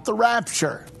about the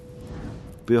rapture.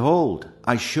 Behold,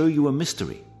 I show you a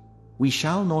mystery. We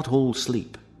shall not all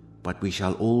sleep, but we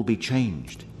shall all be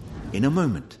changed. In a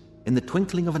moment, in the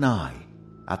twinkling of an eye,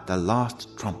 at the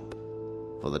last trump.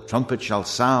 For the trumpet shall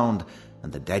sound,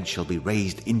 and the dead shall be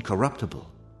raised incorruptible,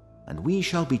 and we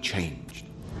shall be changed.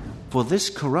 For this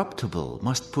corruptible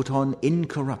must put on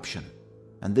incorruption,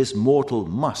 and this mortal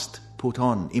must put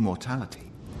on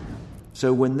immortality.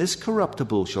 So when this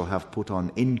corruptible shall have put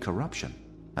on incorruption,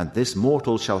 and this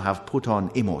mortal shall have put on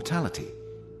immortality,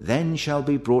 then shall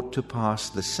be brought to pass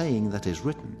the saying that is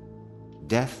written,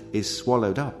 Death is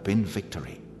swallowed up in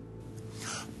victory.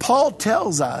 Paul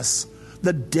tells us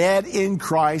the dead in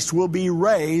Christ will be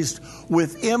raised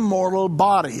with immortal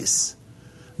bodies.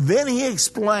 Then he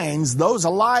explains those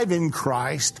alive in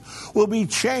Christ will be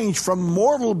changed from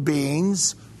mortal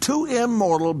beings to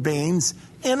immortal beings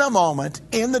in a moment,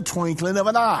 in the twinkling of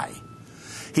an eye.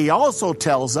 He also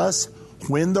tells us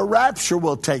when the rapture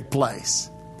will take place.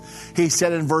 He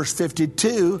said in verse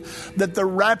 52 that the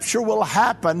rapture will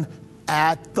happen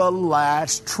at the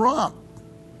last trump.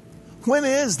 When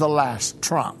is the last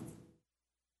trump?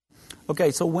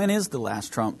 Okay, so when is the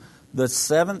last trump? The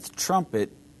seventh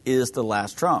trumpet is the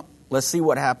last trump. Let's see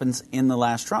what happens in the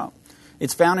last trump.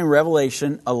 It's found in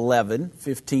Revelation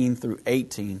 11:15 through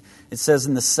 18. It says,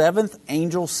 "And the seventh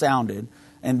angel sounded,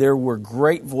 and there were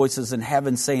great voices in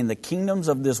heaven saying, The kingdoms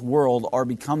of this world are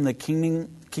become the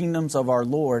kingdoms of our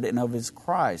Lord and of His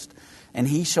Christ, and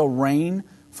He shall reign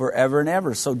forever and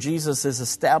ever." So Jesus is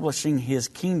establishing His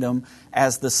kingdom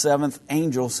as the seventh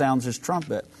angel sounds his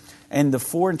trumpet. "And the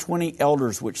 24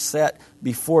 elders which sat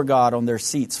before God on their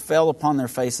seats fell upon their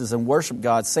faces and worshiped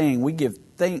God, saying, We give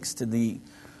thanks to Thee,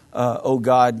 O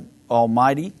God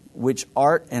Almighty, which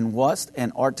art and wast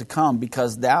and art to come,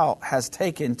 because Thou hast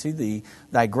taken to Thee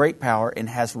Thy great power and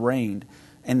hast reigned.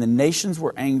 And the nations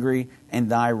were angry, and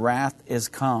Thy wrath is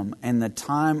come, and the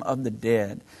time of the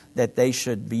dead, that they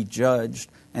should be judged,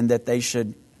 and that they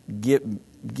should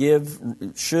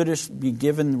shouldest be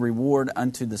given reward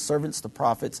unto the servants, the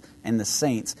prophets, and the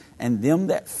saints, and them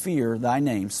that fear Thy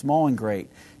name, small and great,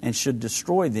 and should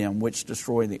destroy them which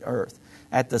destroy the earth.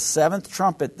 At the seventh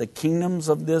trumpet, the kingdoms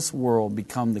of this world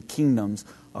become the kingdoms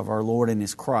of our Lord and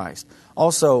His Christ."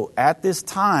 Also, at this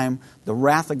time, the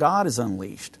wrath of God is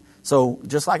unleashed. So,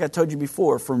 just like I told you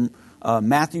before, from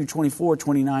Matthew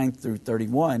 24:29 through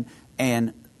 31,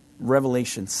 and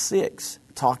Revelation 6,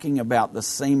 talking about the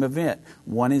same event.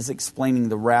 One is explaining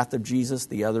the wrath of Jesus.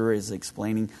 The other is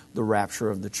explaining the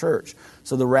rapture of the church.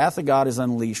 So the wrath of God is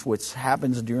unleashed, which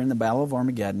happens during the Battle of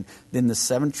Armageddon. Then the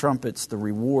seven trumpets, the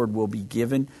reward will be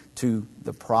given to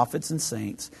the prophets and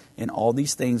saints. And all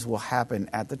these things will happen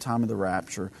at the time of the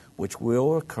rapture, which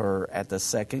will occur at the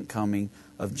second coming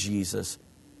of Jesus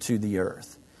to the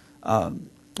earth.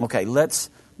 Okay, let's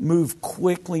move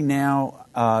quickly now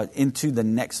into the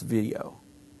next video.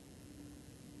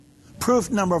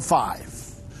 Proof number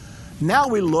 5. Now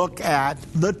we look at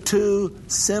the two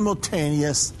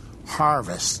simultaneous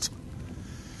harvests.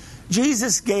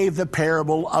 Jesus gave the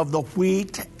parable of the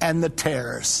wheat and the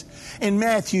tares in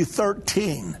Matthew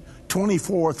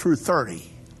 13:24 through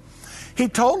 30. He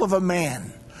told of a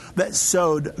man that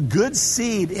sowed good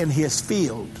seed in his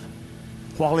field.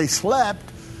 While he slept,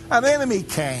 an enemy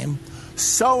came,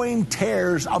 sowing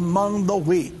tares among the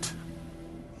wheat.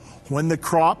 When the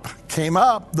crop came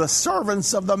up, the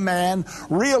servants of the man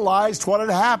realized what had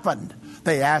happened.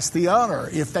 They asked the owner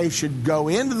if they should go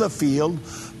into the field,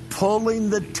 pulling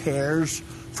the tares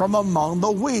from among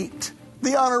the wheat.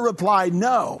 The owner replied,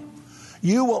 "No,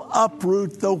 you will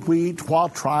uproot the wheat while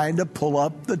trying to pull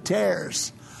up the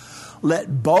tares.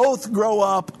 Let both grow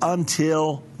up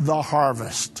until the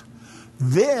harvest.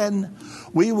 Then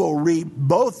we will reap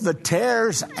both the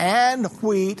tares and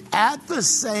wheat at the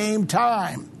same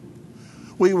time.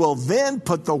 We will then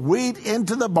put the wheat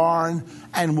into the barn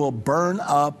and will burn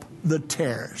up the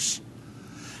tares."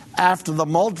 After the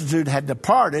multitude had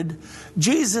departed,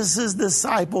 Jesus'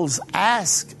 disciples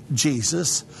asked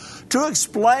Jesus to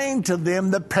explain to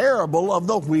them the parable of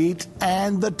the wheat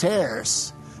and the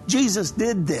tares. Jesus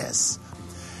did this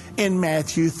in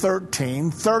Matthew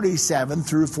 13:37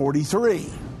 through 43.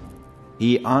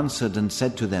 He answered and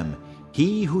said to them,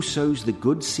 He who sows the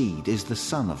good seed is the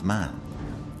Son of Man.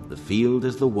 The field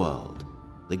is the world.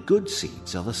 The good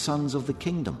seeds are the sons of the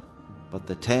kingdom, but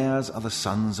the tares are the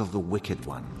sons of the wicked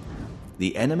one.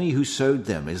 The enemy who sowed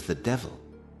them is the devil.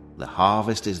 The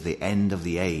harvest is the end of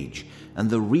the age, and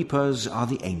the reapers are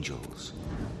the angels.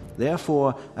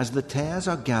 Therefore, as the tares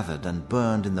are gathered and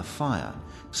burned in the fire,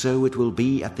 so it will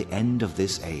be at the end of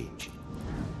this age.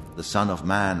 The Son of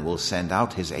Man will send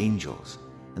out His angels,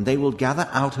 and they will gather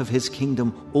out of His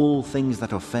kingdom all things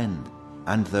that offend,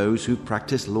 and those who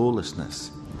practice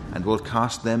lawlessness, and will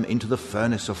cast them into the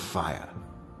furnace of fire.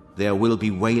 There will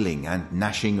be wailing and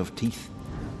gnashing of teeth.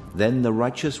 Then the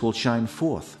righteous will shine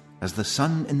forth as the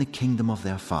sun in the kingdom of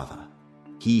their Father.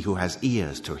 He who has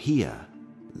ears to hear,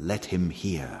 let him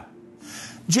hear.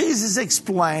 Jesus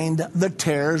explained the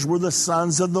tares were the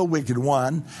sons of the wicked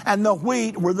one, and the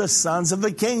wheat were the sons of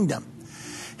the kingdom.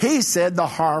 He said the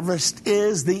harvest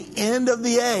is the end of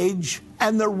the age,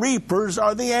 and the reapers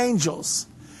are the angels.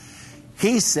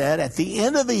 He said at the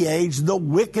end of the age, the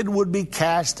wicked would be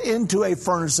cast into a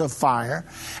furnace of fire,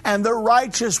 and the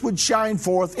righteous would shine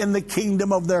forth in the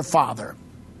kingdom of their Father.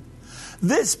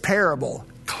 This parable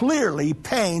clearly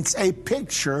paints a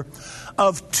picture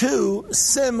of two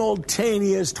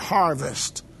simultaneous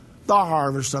harvests, the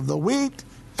harvest of the wheat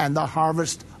and the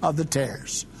harvest of the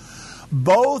tares.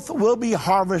 Both will be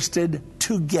harvested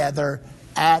together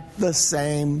at the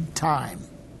same time.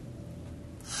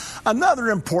 Another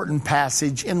important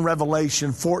passage in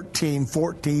Revelation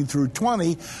 14:14 through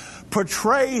 20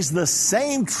 portrays the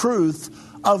same truth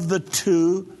of the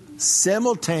two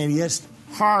simultaneous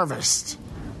harvests.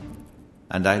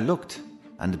 And I looked,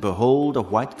 and behold a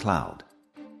white cloud,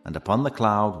 and upon the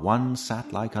cloud one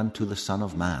sat like unto the Son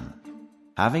of Man,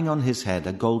 having on his head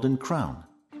a golden crown,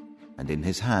 and in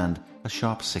his hand a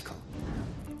sharp sickle.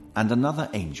 And another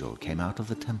angel came out of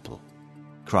the temple,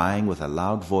 crying with a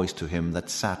loud voice to him that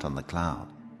sat on the cloud,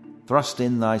 Thrust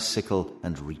in thy sickle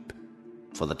and reap,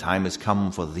 for the time is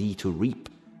come for thee to reap,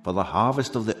 for the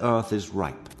harvest of the earth is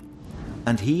ripe.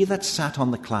 And he that sat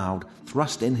on the cloud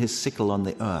thrust in his sickle on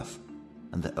the earth,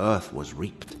 and the earth was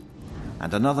reaped.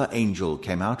 And another angel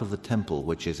came out of the temple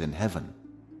which is in heaven,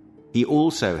 he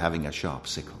also having a sharp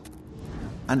sickle.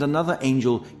 And another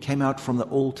angel came out from the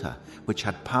altar, which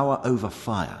had power over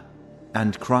fire,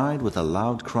 and cried with a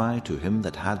loud cry to him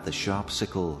that had the sharp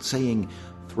sickle, saying,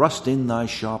 Thrust in thy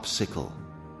sharp sickle,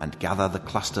 and gather the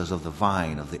clusters of the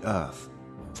vine of the earth,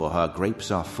 for her grapes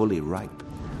are fully ripe.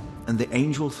 And the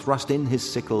angel thrust in his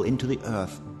sickle into the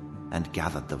earth, and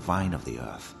gathered the vine of the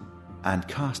earth, and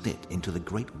cast it into the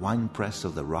great winepress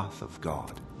of the wrath of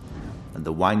God. And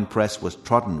the winepress was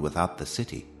trodden without the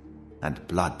city, and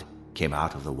blood came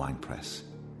out of the winepress,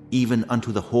 even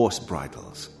unto the horse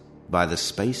bridles, by the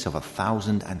space of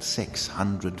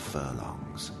 1,600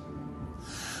 furlongs.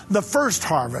 The first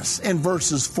harvest in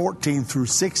verses 14 through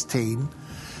 16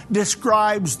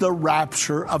 describes the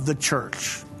rapture of the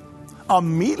church.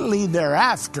 Immediately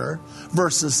thereafter,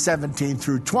 verses 17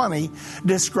 through 20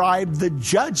 describe the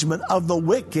judgment of the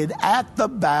wicked at the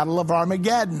battle of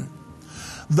Armageddon.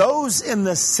 Those in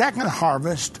the second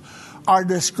harvest are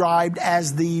described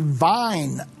as the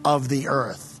vine of the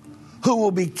earth, who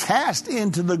will be cast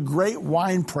into the great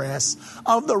winepress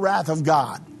of the wrath of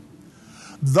God.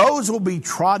 Those will be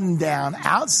trodden down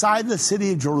outside the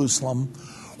city of Jerusalem,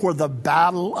 where the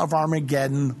battle of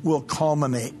Armageddon will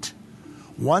culminate.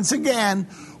 Once again,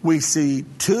 we see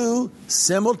two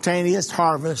simultaneous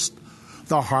harvests,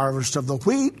 the harvest of the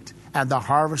wheat and the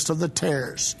harvest of the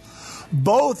tares.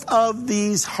 Both of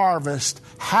these harvests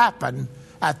happen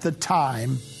at the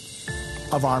time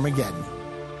of Armageddon.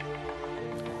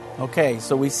 Okay,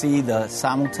 so we see the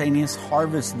simultaneous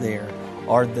harvest there,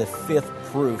 or the fifth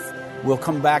proof. We'll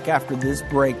come back after this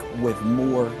break with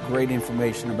more great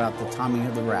information about the timing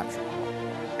of the rapture.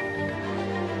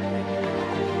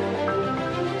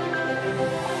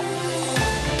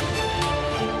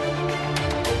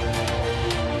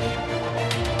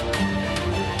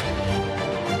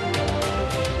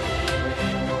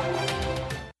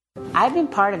 I've been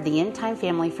part of the End Time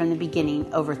family from the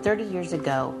beginning over 30 years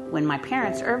ago when my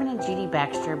parents, Irvin and Judy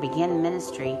Baxter, began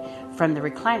ministry from the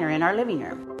recliner in our living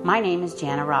room. My name is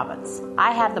Jana Robbins.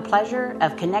 I have the pleasure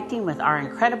of connecting with our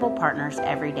incredible partners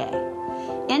every day.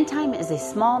 End Time is a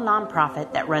small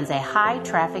nonprofit that runs a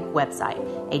high-traffic website,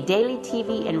 a daily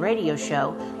TV and radio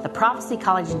show, the Prophecy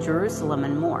College in Jerusalem,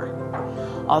 and more.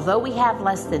 Although we have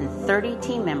less than 30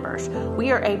 team members,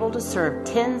 we are able to serve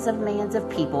tens of millions of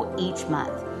people each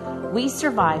month. We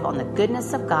survive on the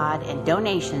goodness of God and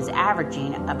donations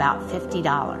averaging about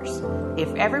 $50. If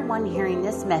everyone hearing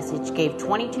this message gave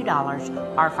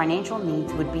 $22, our financial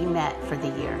needs would be met for the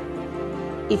year.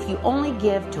 If you only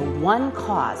give to one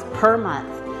cause per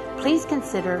month, please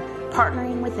consider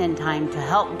partnering with End Time to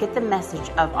help get the message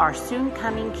of our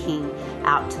soon-coming King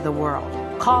out to the world.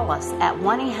 Call us at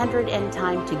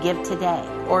 1-800-END-TIME to give today,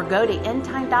 or go to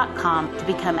endtime.com to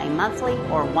become a monthly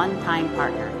or one-time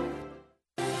partner.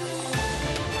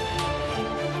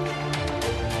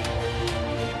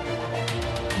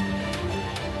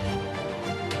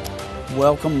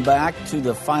 Welcome back to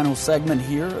the final segment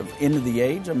here of End of the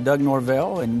Age. I'm Doug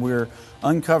Norvell, and we're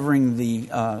uncovering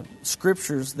the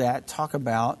scriptures that talk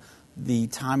about the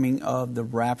timing of the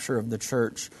rapture of the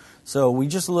church. So we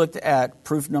just looked at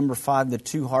proof number 5, the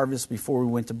two harvests, before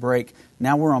we went to break.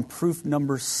 Now we're on proof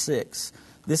number 6.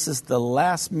 This is the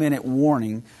last minute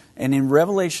warning. And in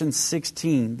Revelation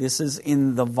 16, this is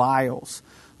in the vials.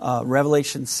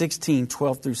 Revelation 16,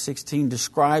 12 through 16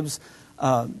 describes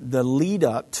the lead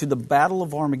up to the Battle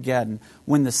of Armageddon.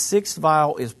 When the sixth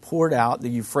vial is poured out, the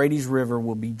Euphrates River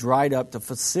will be dried up to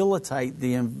facilitate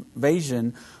the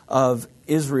invasion of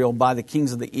Israel by the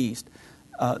kings of the east.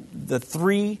 The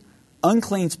three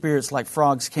unclean spirits like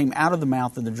frogs came out of the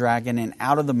mouth of the dragon and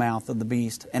out of the mouth of the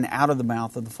beast and out of the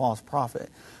mouth of the false prophet.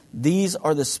 These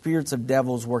are the spirits of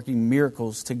devils working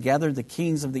miracles to gather the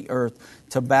kings of the earth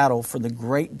to battle for the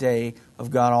great day of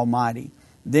God Almighty.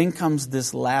 Then comes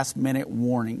this last minute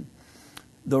warning.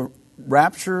 The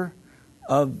rapture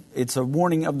it's a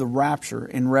warning of the rapture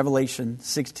in Revelation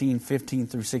 16:15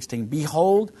 through 16.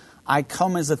 Behold, I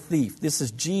come as a thief. This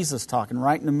is Jesus talking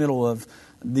right in the middle of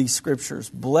these scriptures.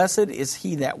 Blessed is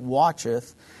he that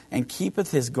watcheth and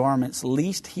keepeth his garments,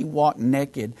 lest he walk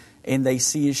naked and they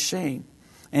see his shame.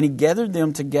 And he gathered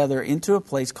them together into a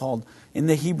place called, in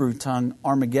the Hebrew tongue,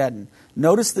 Armageddon.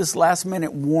 Notice this last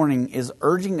minute warning is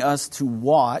urging us to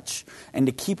watch and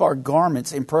to keep our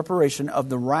garments in preparation of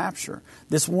the rapture.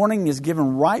 This warning is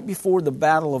given right before the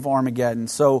Battle of Armageddon.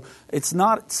 So it's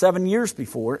not 7 years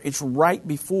before, it's right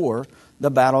before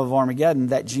the Battle of Armageddon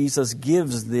that Jesus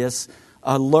gives this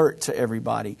alert to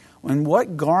everybody. And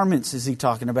what garments is he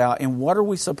talking about, and what are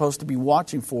we supposed to be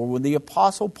watching for? Well, the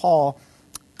Apostle Paul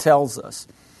tells us.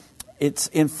 It's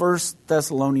in 1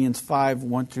 Thessalonians 5,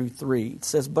 1 through 3. It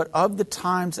says, But of the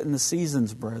times and the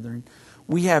seasons, brethren,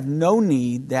 we have no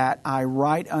need that I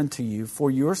write unto you, for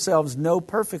yourselves know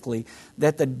perfectly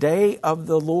that the day of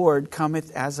the Lord cometh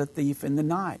as a thief in the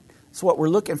night. That's what we're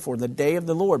looking for, the day of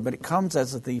the Lord, but it comes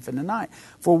as a thief in the night.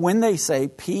 For when they say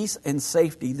peace and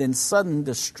safety, then sudden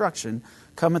destruction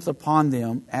cometh upon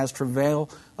them as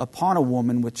travail upon a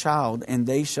woman with child, and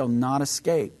they shall not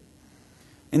escape.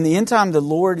 In the end time, the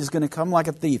Lord is going to come like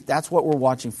a thief. That's what we're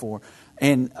watching for.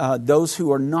 And those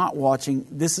who are not watching,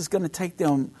 this is going to take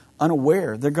them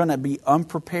unaware. They're going to be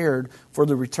unprepared for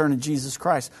the return of Jesus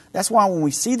Christ. That's why when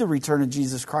we see the return of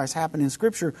Jesus Christ happen in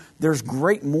Scripture, there's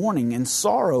great mourning and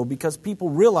sorrow because people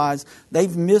realize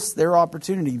they've missed their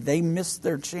opportunity. They missed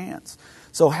their chance.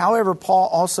 So, however, Paul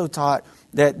also taught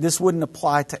that this wouldn't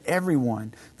apply to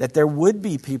everyone, that there would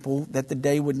be people that the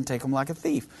day wouldn't take them like a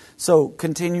thief. So,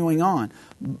 continuing on,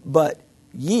 but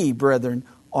ye, brethren,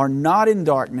 are not in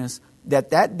darkness,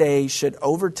 that day should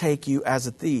overtake you as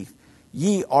a thief.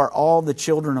 Ye are all the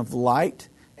children of light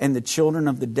and the children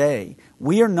of the day.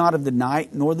 We are not of the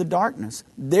night nor the darkness.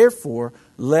 Therefore,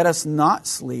 let us not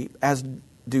sleep as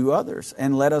do others,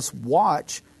 and let us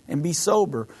watch and be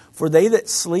sober. For they that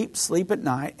sleep, sleep at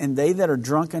night, and they that are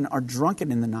drunken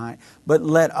in the night. But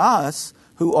let us,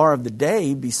 who are of the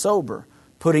day, be sober,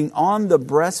 putting on the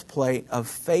breastplate of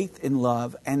faith and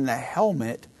love, and the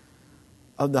helmet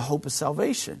of the hope of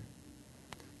salvation.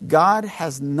 God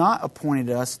has not appointed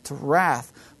us to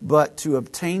wrath, but to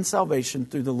obtain salvation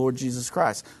through the Lord Jesus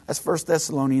Christ. That's 1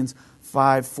 Thessalonians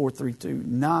 5, 4 through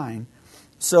 9.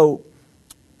 So,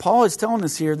 Paul is telling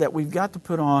us here that we've got to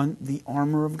put on the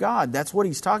armor of God. That's what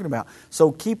he's talking about.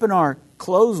 So keeping our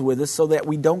clothes with us so that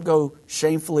we don't go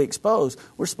shamefully exposed.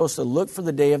 We're supposed to look for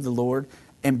the day of the Lord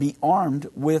and be armed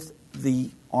with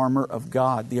the armor of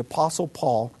God. The Apostle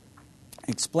Paul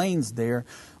explains there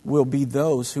will be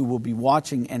those who will be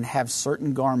watching and have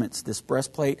certain garments, this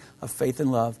breastplate of faith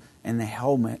and love and the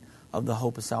helmet of the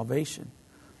hope of salvation.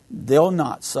 They'll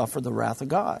not suffer the wrath of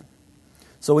God.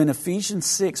 So in Ephesians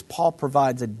 6, Paul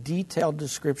provides a detailed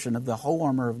description of the whole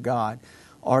armor of God,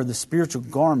 are the spiritual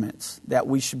garments that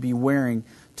we should be wearing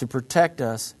to protect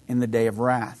us in the day of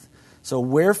wrath. So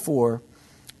wherefore,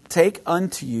 take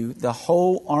unto you the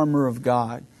whole armor of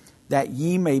God, that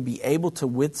ye may be able to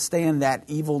withstand that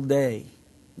evil day.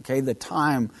 Okay, the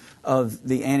time of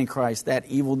the Antichrist, that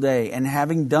evil day. And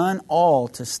having done all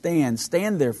to stand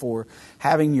therefore,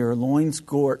 having your loins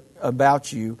girt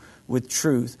about you with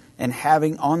truth, and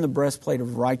having on the breastplate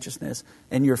of righteousness,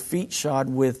 and your feet shod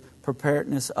with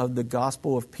preparedness of the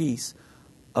gospel of peace.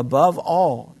 Above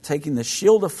all, taking the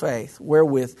shield of faith,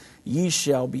 wherewith ye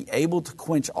shall be able to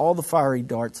quench all the fiery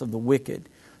darts of the wicked,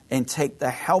 and take the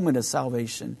helmet of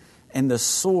salvation, and the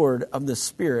sword of the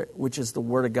Spirit, which is the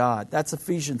Word of God. That's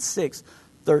Ephesians 6,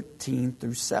 13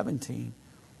 through 17.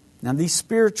 Now, these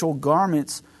spiritual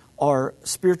garments are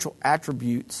spiritual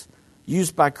attributes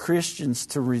used by Christians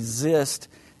to resist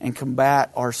and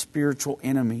combat our spiritual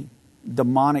enemy,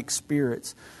 demonic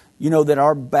spirits. You know that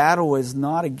our battle is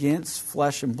not against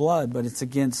flesh and blood, but it's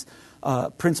against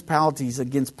principalities,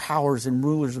 against powers and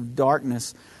rulers of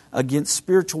darkness, against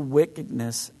spiritual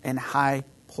wickedness and high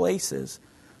places.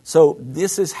 So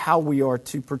this is how we are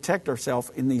to protect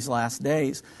ourselves in these last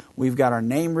days. We've got our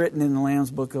name written in the Lamb's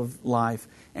Book of Life,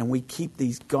 and we keep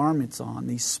these garments on,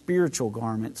 these spiritual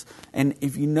garments. And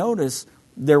if you notice,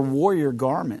 their warrior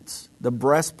garments, the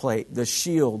breastplate, the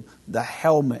shield, the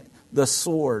helmet, the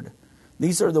sword.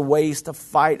 These are the ways to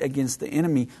fight against the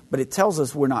enemy, but it tells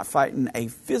us we're not fighting a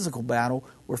physical battle,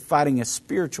 we're fighting a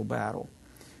spiritual battle.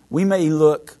 We may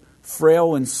look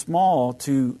frail and small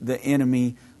to the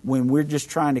enemy when we're just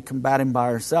trying to combat him by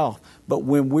ourselves, but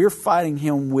when we're fighting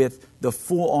him with the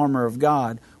full armor of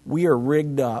God, we are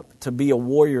rigged up to be a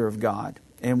warrior of God,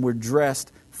 and we're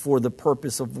dressed for the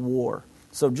purpose of war.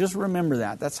 So just remember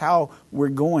that. That's how we're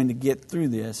going to get through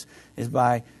this, is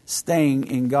by staying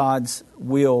in God's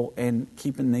will and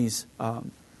keeping these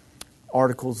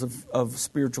articles of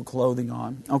spiritual clothing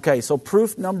on. Okay, so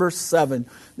proof number 7.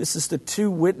 This is the 2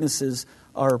 witnesses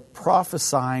are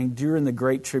prophesying during the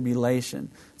Great Tribulation.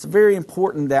 It's very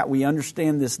important that we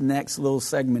understand this next little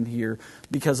segment here,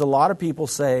 because a lot of people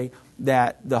say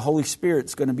that the Holy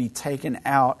Spirit's going to be taken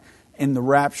out in the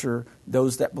rapture.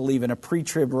 Those that believe in a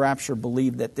pre-trib rapture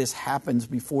believe that this happens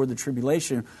before the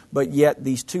tribulation, but yet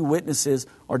these 2 witnesses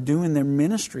are doing their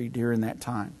ministry during that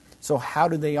time. So how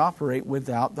do they operate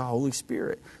without the Holy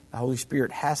Spirit? The Holy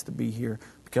Spirit has to be here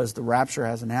because the rapture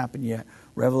hasn't happened yet.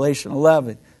 Revelation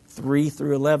 11, 3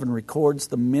 through 11 records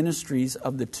the ministries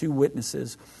of the 2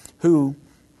 witnesses who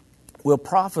will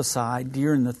prophesy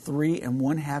during the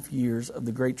 3.5 years of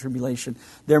the Great Tribulation.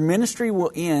 Their ministry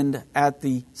will end at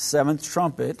the 7th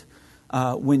trumpet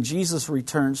when Jesus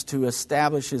returns to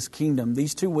establish His kingdom.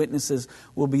 These 2 witnesses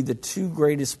will be the 2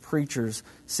 greatest preachers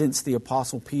since the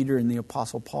Apostle Peter and the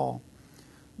Apostle Paul.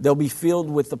 They'll be filled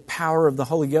with the power of the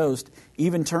Holy Ghost,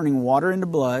 even turning water into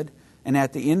blood. And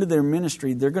at the end of their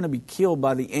ministry, they're going to be killed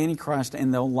by the Antichrist,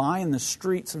 and they'll lie in the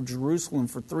streets of Jerusalem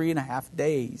for 3.5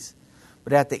 days.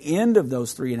 But at the end of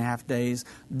those 3.5 days,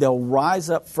 they'll rise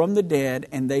up from the dead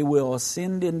and they will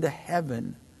ascend into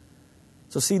heaven.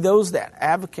 So see, those that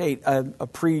advocate a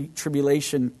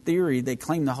pre-tribulation theory, they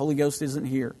claim the Holy Ghost isn't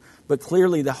here. But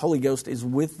clearly the Holy Ghost is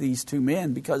with these 2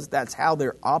 men because that's how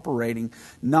they're operating.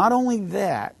 Not only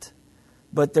that,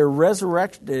 but they're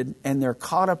resurrected and they're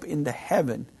caught up into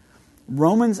heaven.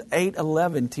 Romans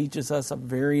 8:11 teaches us a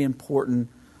very important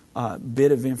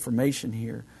bit of information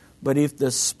here. But if the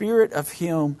Spirit of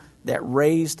Him that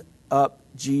raised up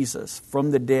Jesus from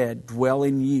the dead dwell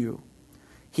in you,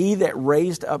 He that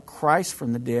raised up Christ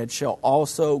from the dead shall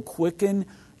also quicken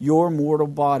your mortal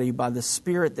body by the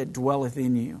Spirit that dwelleth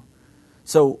in you.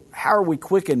 So how are we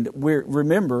quickened?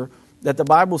 Remember that the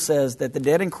Bible says that the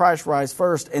dead in Christ rise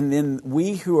first, and then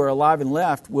we who are alive and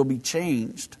left will be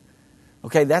changed.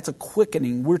 Okay, that's a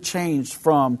quickening. We're changed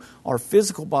from our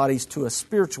physical bodies to a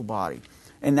spiritual body.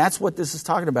 And that's what this is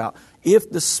talking about.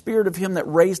 If the Spirit of Him that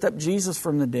raised up Jesus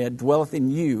from the dead dwelleth in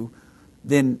you,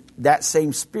 then that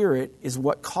same Spirit is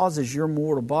what causes your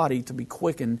mortal body to be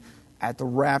quickened at the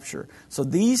rapture. So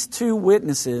these 2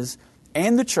 witnesses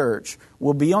and the church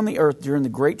will be on the earth during the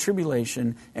Great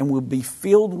Tribulation and will be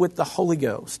filled with the Holy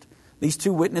Ghost. These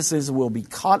 2 witnesses will be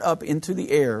caught up into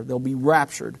the air. They'll be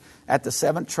raptured at the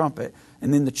 7th trumpet.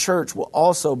 And then the church will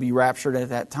also be raptured at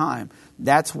that time.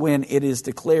 That's when it is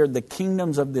declared the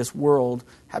kingdoms of this world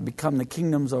have become the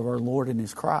kingdoms of our Lord and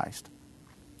His Christ.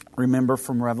 Remember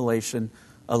from Revelation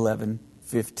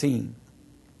 11:15.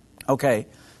 Okay,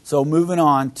 so moving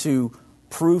on to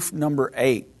proof number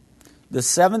 8. The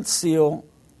 7th seal,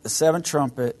 the 7th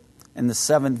trumpet, and the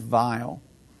 7th vial.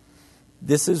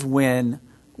 This is when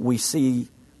we see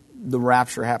the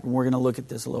rapture happen. We're going to look at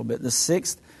this a little bit. The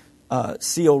 6th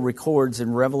seal records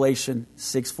in Revelation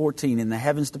 6:14, and the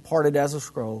heavens departed as a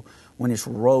scroll when it's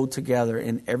rolled together,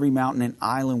 and every mountain and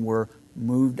island were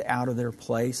moved out of their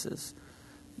places.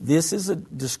 This is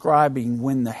describing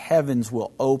when the heavens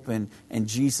will open and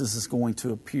Jesus is going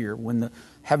to appear, when the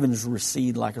heavens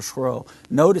recede like a scroll.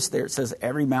 Notice there it says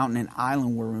every mountain and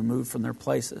island were removed from their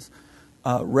places.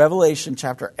 Revelation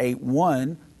chapter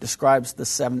 8:1 describes the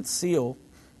 7th seal.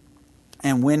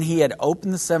 And when He had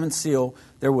opened the 7th seal,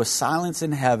 there was silence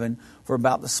in heaven for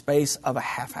about the space of a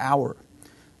half hour.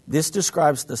 This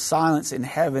describes the silence in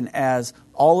heaven as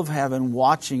all of heaven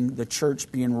watching the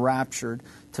church being raptured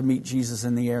to meet Jesus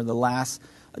in the air. The last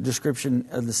description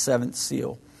of the 7th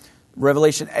seal.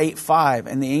 Revelation 8:5,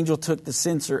 and the angel took the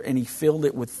censer and he filled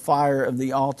it with fire of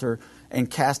the altar and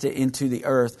cast it into the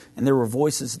earth. And there were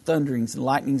voices, thunderings, and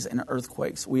lightnings, and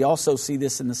earthquakes. We also see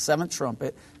this in the 7th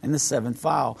trumpet and the 7th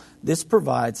vial. This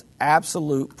provides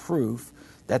absolute proof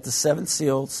that the 7th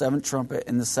seal, 7th trumpet,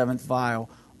 and the 7th vial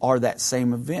are that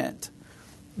same event.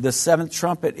 The 7th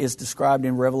trumpet is described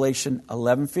in Revelation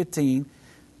 11:15.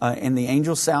 And the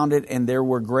angel sounded, and there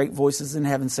were great voices in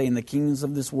heaven saying, the kingdoms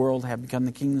of this world have become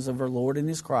the kingdoms of our Lord and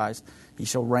His Christ. He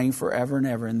shall reign forever and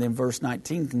ever. And then verse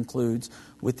 19 concludes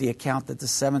with the account that the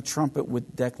seventh trumpet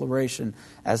with declaration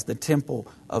as the temple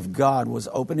of God was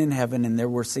opened in heaven, and there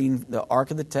were seen the ark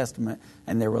of the testament,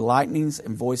 and there were lightnings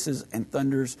and voices and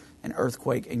thunders and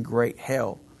earthquake and great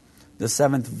hail. The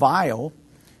seventh vial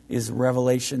is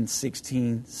Revelation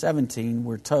 16:17.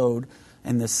 We're told,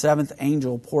 and the seventh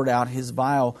angel poured out his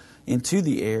vial into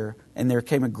the air, and there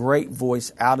came a great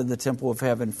voice out of the temple of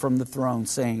heaven from the throne,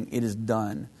 saying, "It is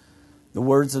done." The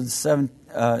words in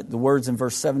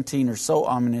verse 17 are so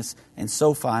ominous and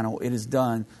so final. It is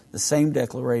done. The same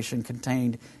declaration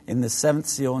contained in the seventh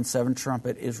seal and seventh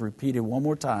trumpet is repeated one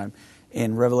more time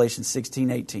in Revelation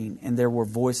 16:18. And there were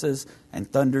voices and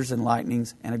thunders and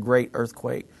lightnings and a great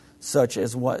earthquake, such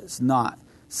as was not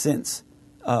since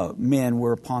men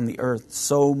were upon the earth.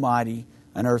 So mighty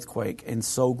an earthquake and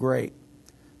so great.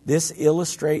 This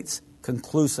illustrates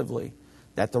conclusively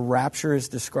that the rapture is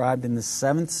described in the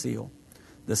seventh seal,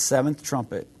 the seventh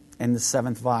trumpet, and the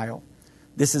seventh vial.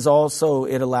 This is also,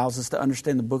 it allows us to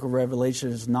understand the book of Revelation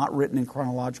is not written in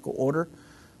chronological order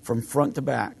from front to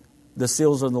back. The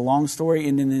seals are the long story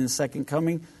ending in the second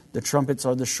coming. The trumpets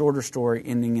are the shorter story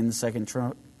ending in the second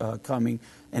coming.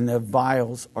 And the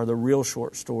vials are the real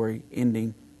short story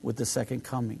ending with the second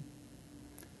coming.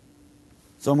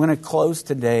 So I'm going to close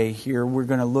today here. We're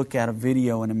going to look at a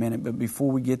video in a minute. But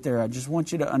before we get there, I just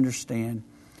want you to understand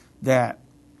that,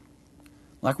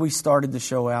 like we started the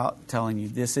show out telling you,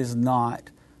 this is not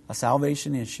a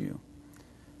salvation issue.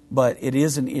 But it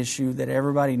is an issue that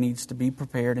everybody needs to be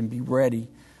prepared and be ready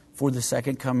for the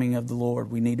second coming of the Lord.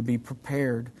 We need to be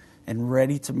prepared and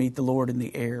ready to meet the Lord in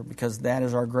the air, because that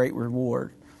is our great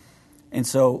reward. And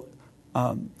so,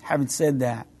 having said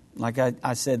that, like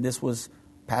I said, this was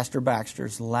Pastor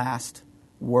Baxter's last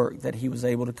work that he was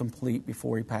able to complete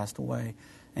before he passed away.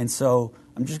 And so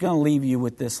I'm just going to leave you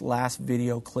with this last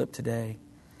video clip today,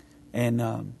 and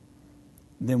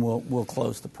then we'll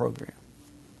close the program.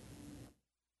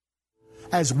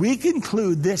 As we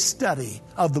conclude this study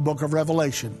of the book of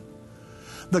Revelation,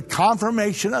 the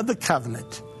confirmation of the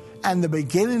covenant and the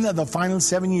beginning of the final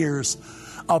 7 years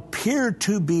appear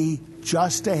to be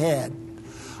just ahead.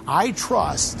 I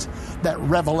trust that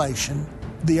Revelation,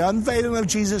 the unveiling of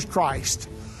Jesus Christ,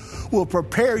 will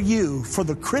prepare you for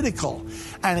the critical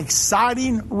and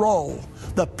exciting role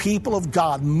the people of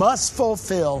God must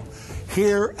fulfill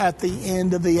here at the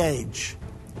end of the age.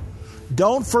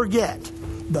 Don't forget,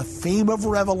 the theme of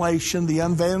Revelation, the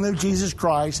unveiling of Jesus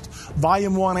Christ,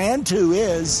 Volume 1 and 2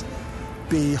 is,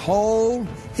 Behold,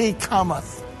 He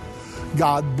cometh.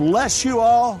 God bless you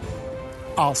all.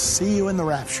 I'll see you in the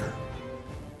rapture.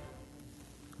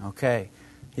 Okay.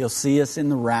 He'll see us in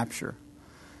the rapture.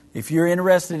 If you're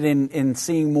interested in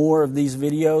seeing more of these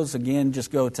videos, again,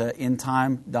 just go to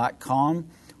endtime.com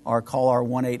or call our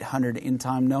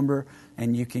 1-800-ENDTIME number,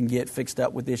 and you can get fixed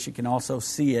up with this. You can also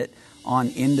see it on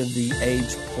End of the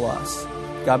Age Plus.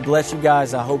 God bless you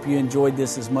guys. I hope you enjoyed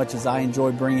this as much as I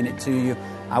enjoyed bringing it to you.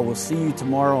 I will see you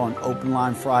tomorrow on Open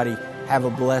Line Friday. Have a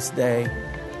blessed day.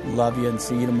 Love you, and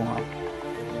see you tomorrow.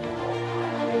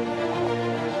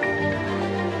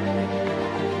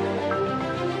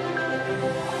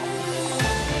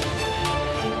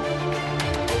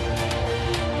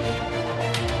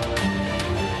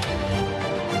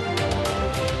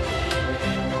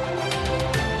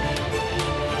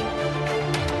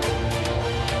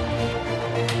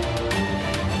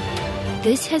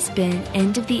 This has been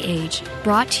End of the Age,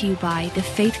 brought to you by the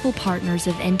faithful partners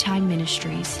of End Time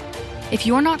Ministries. If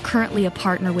you're not currently a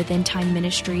partner with End Time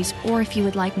Ministries, or if you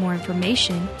would like more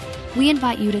information, we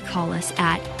invite you to call us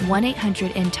at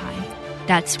 1-800-END-TIME.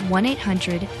 That's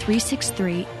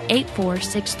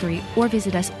 1-800-363-8463, or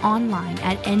visit us online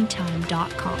at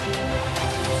endtime.com.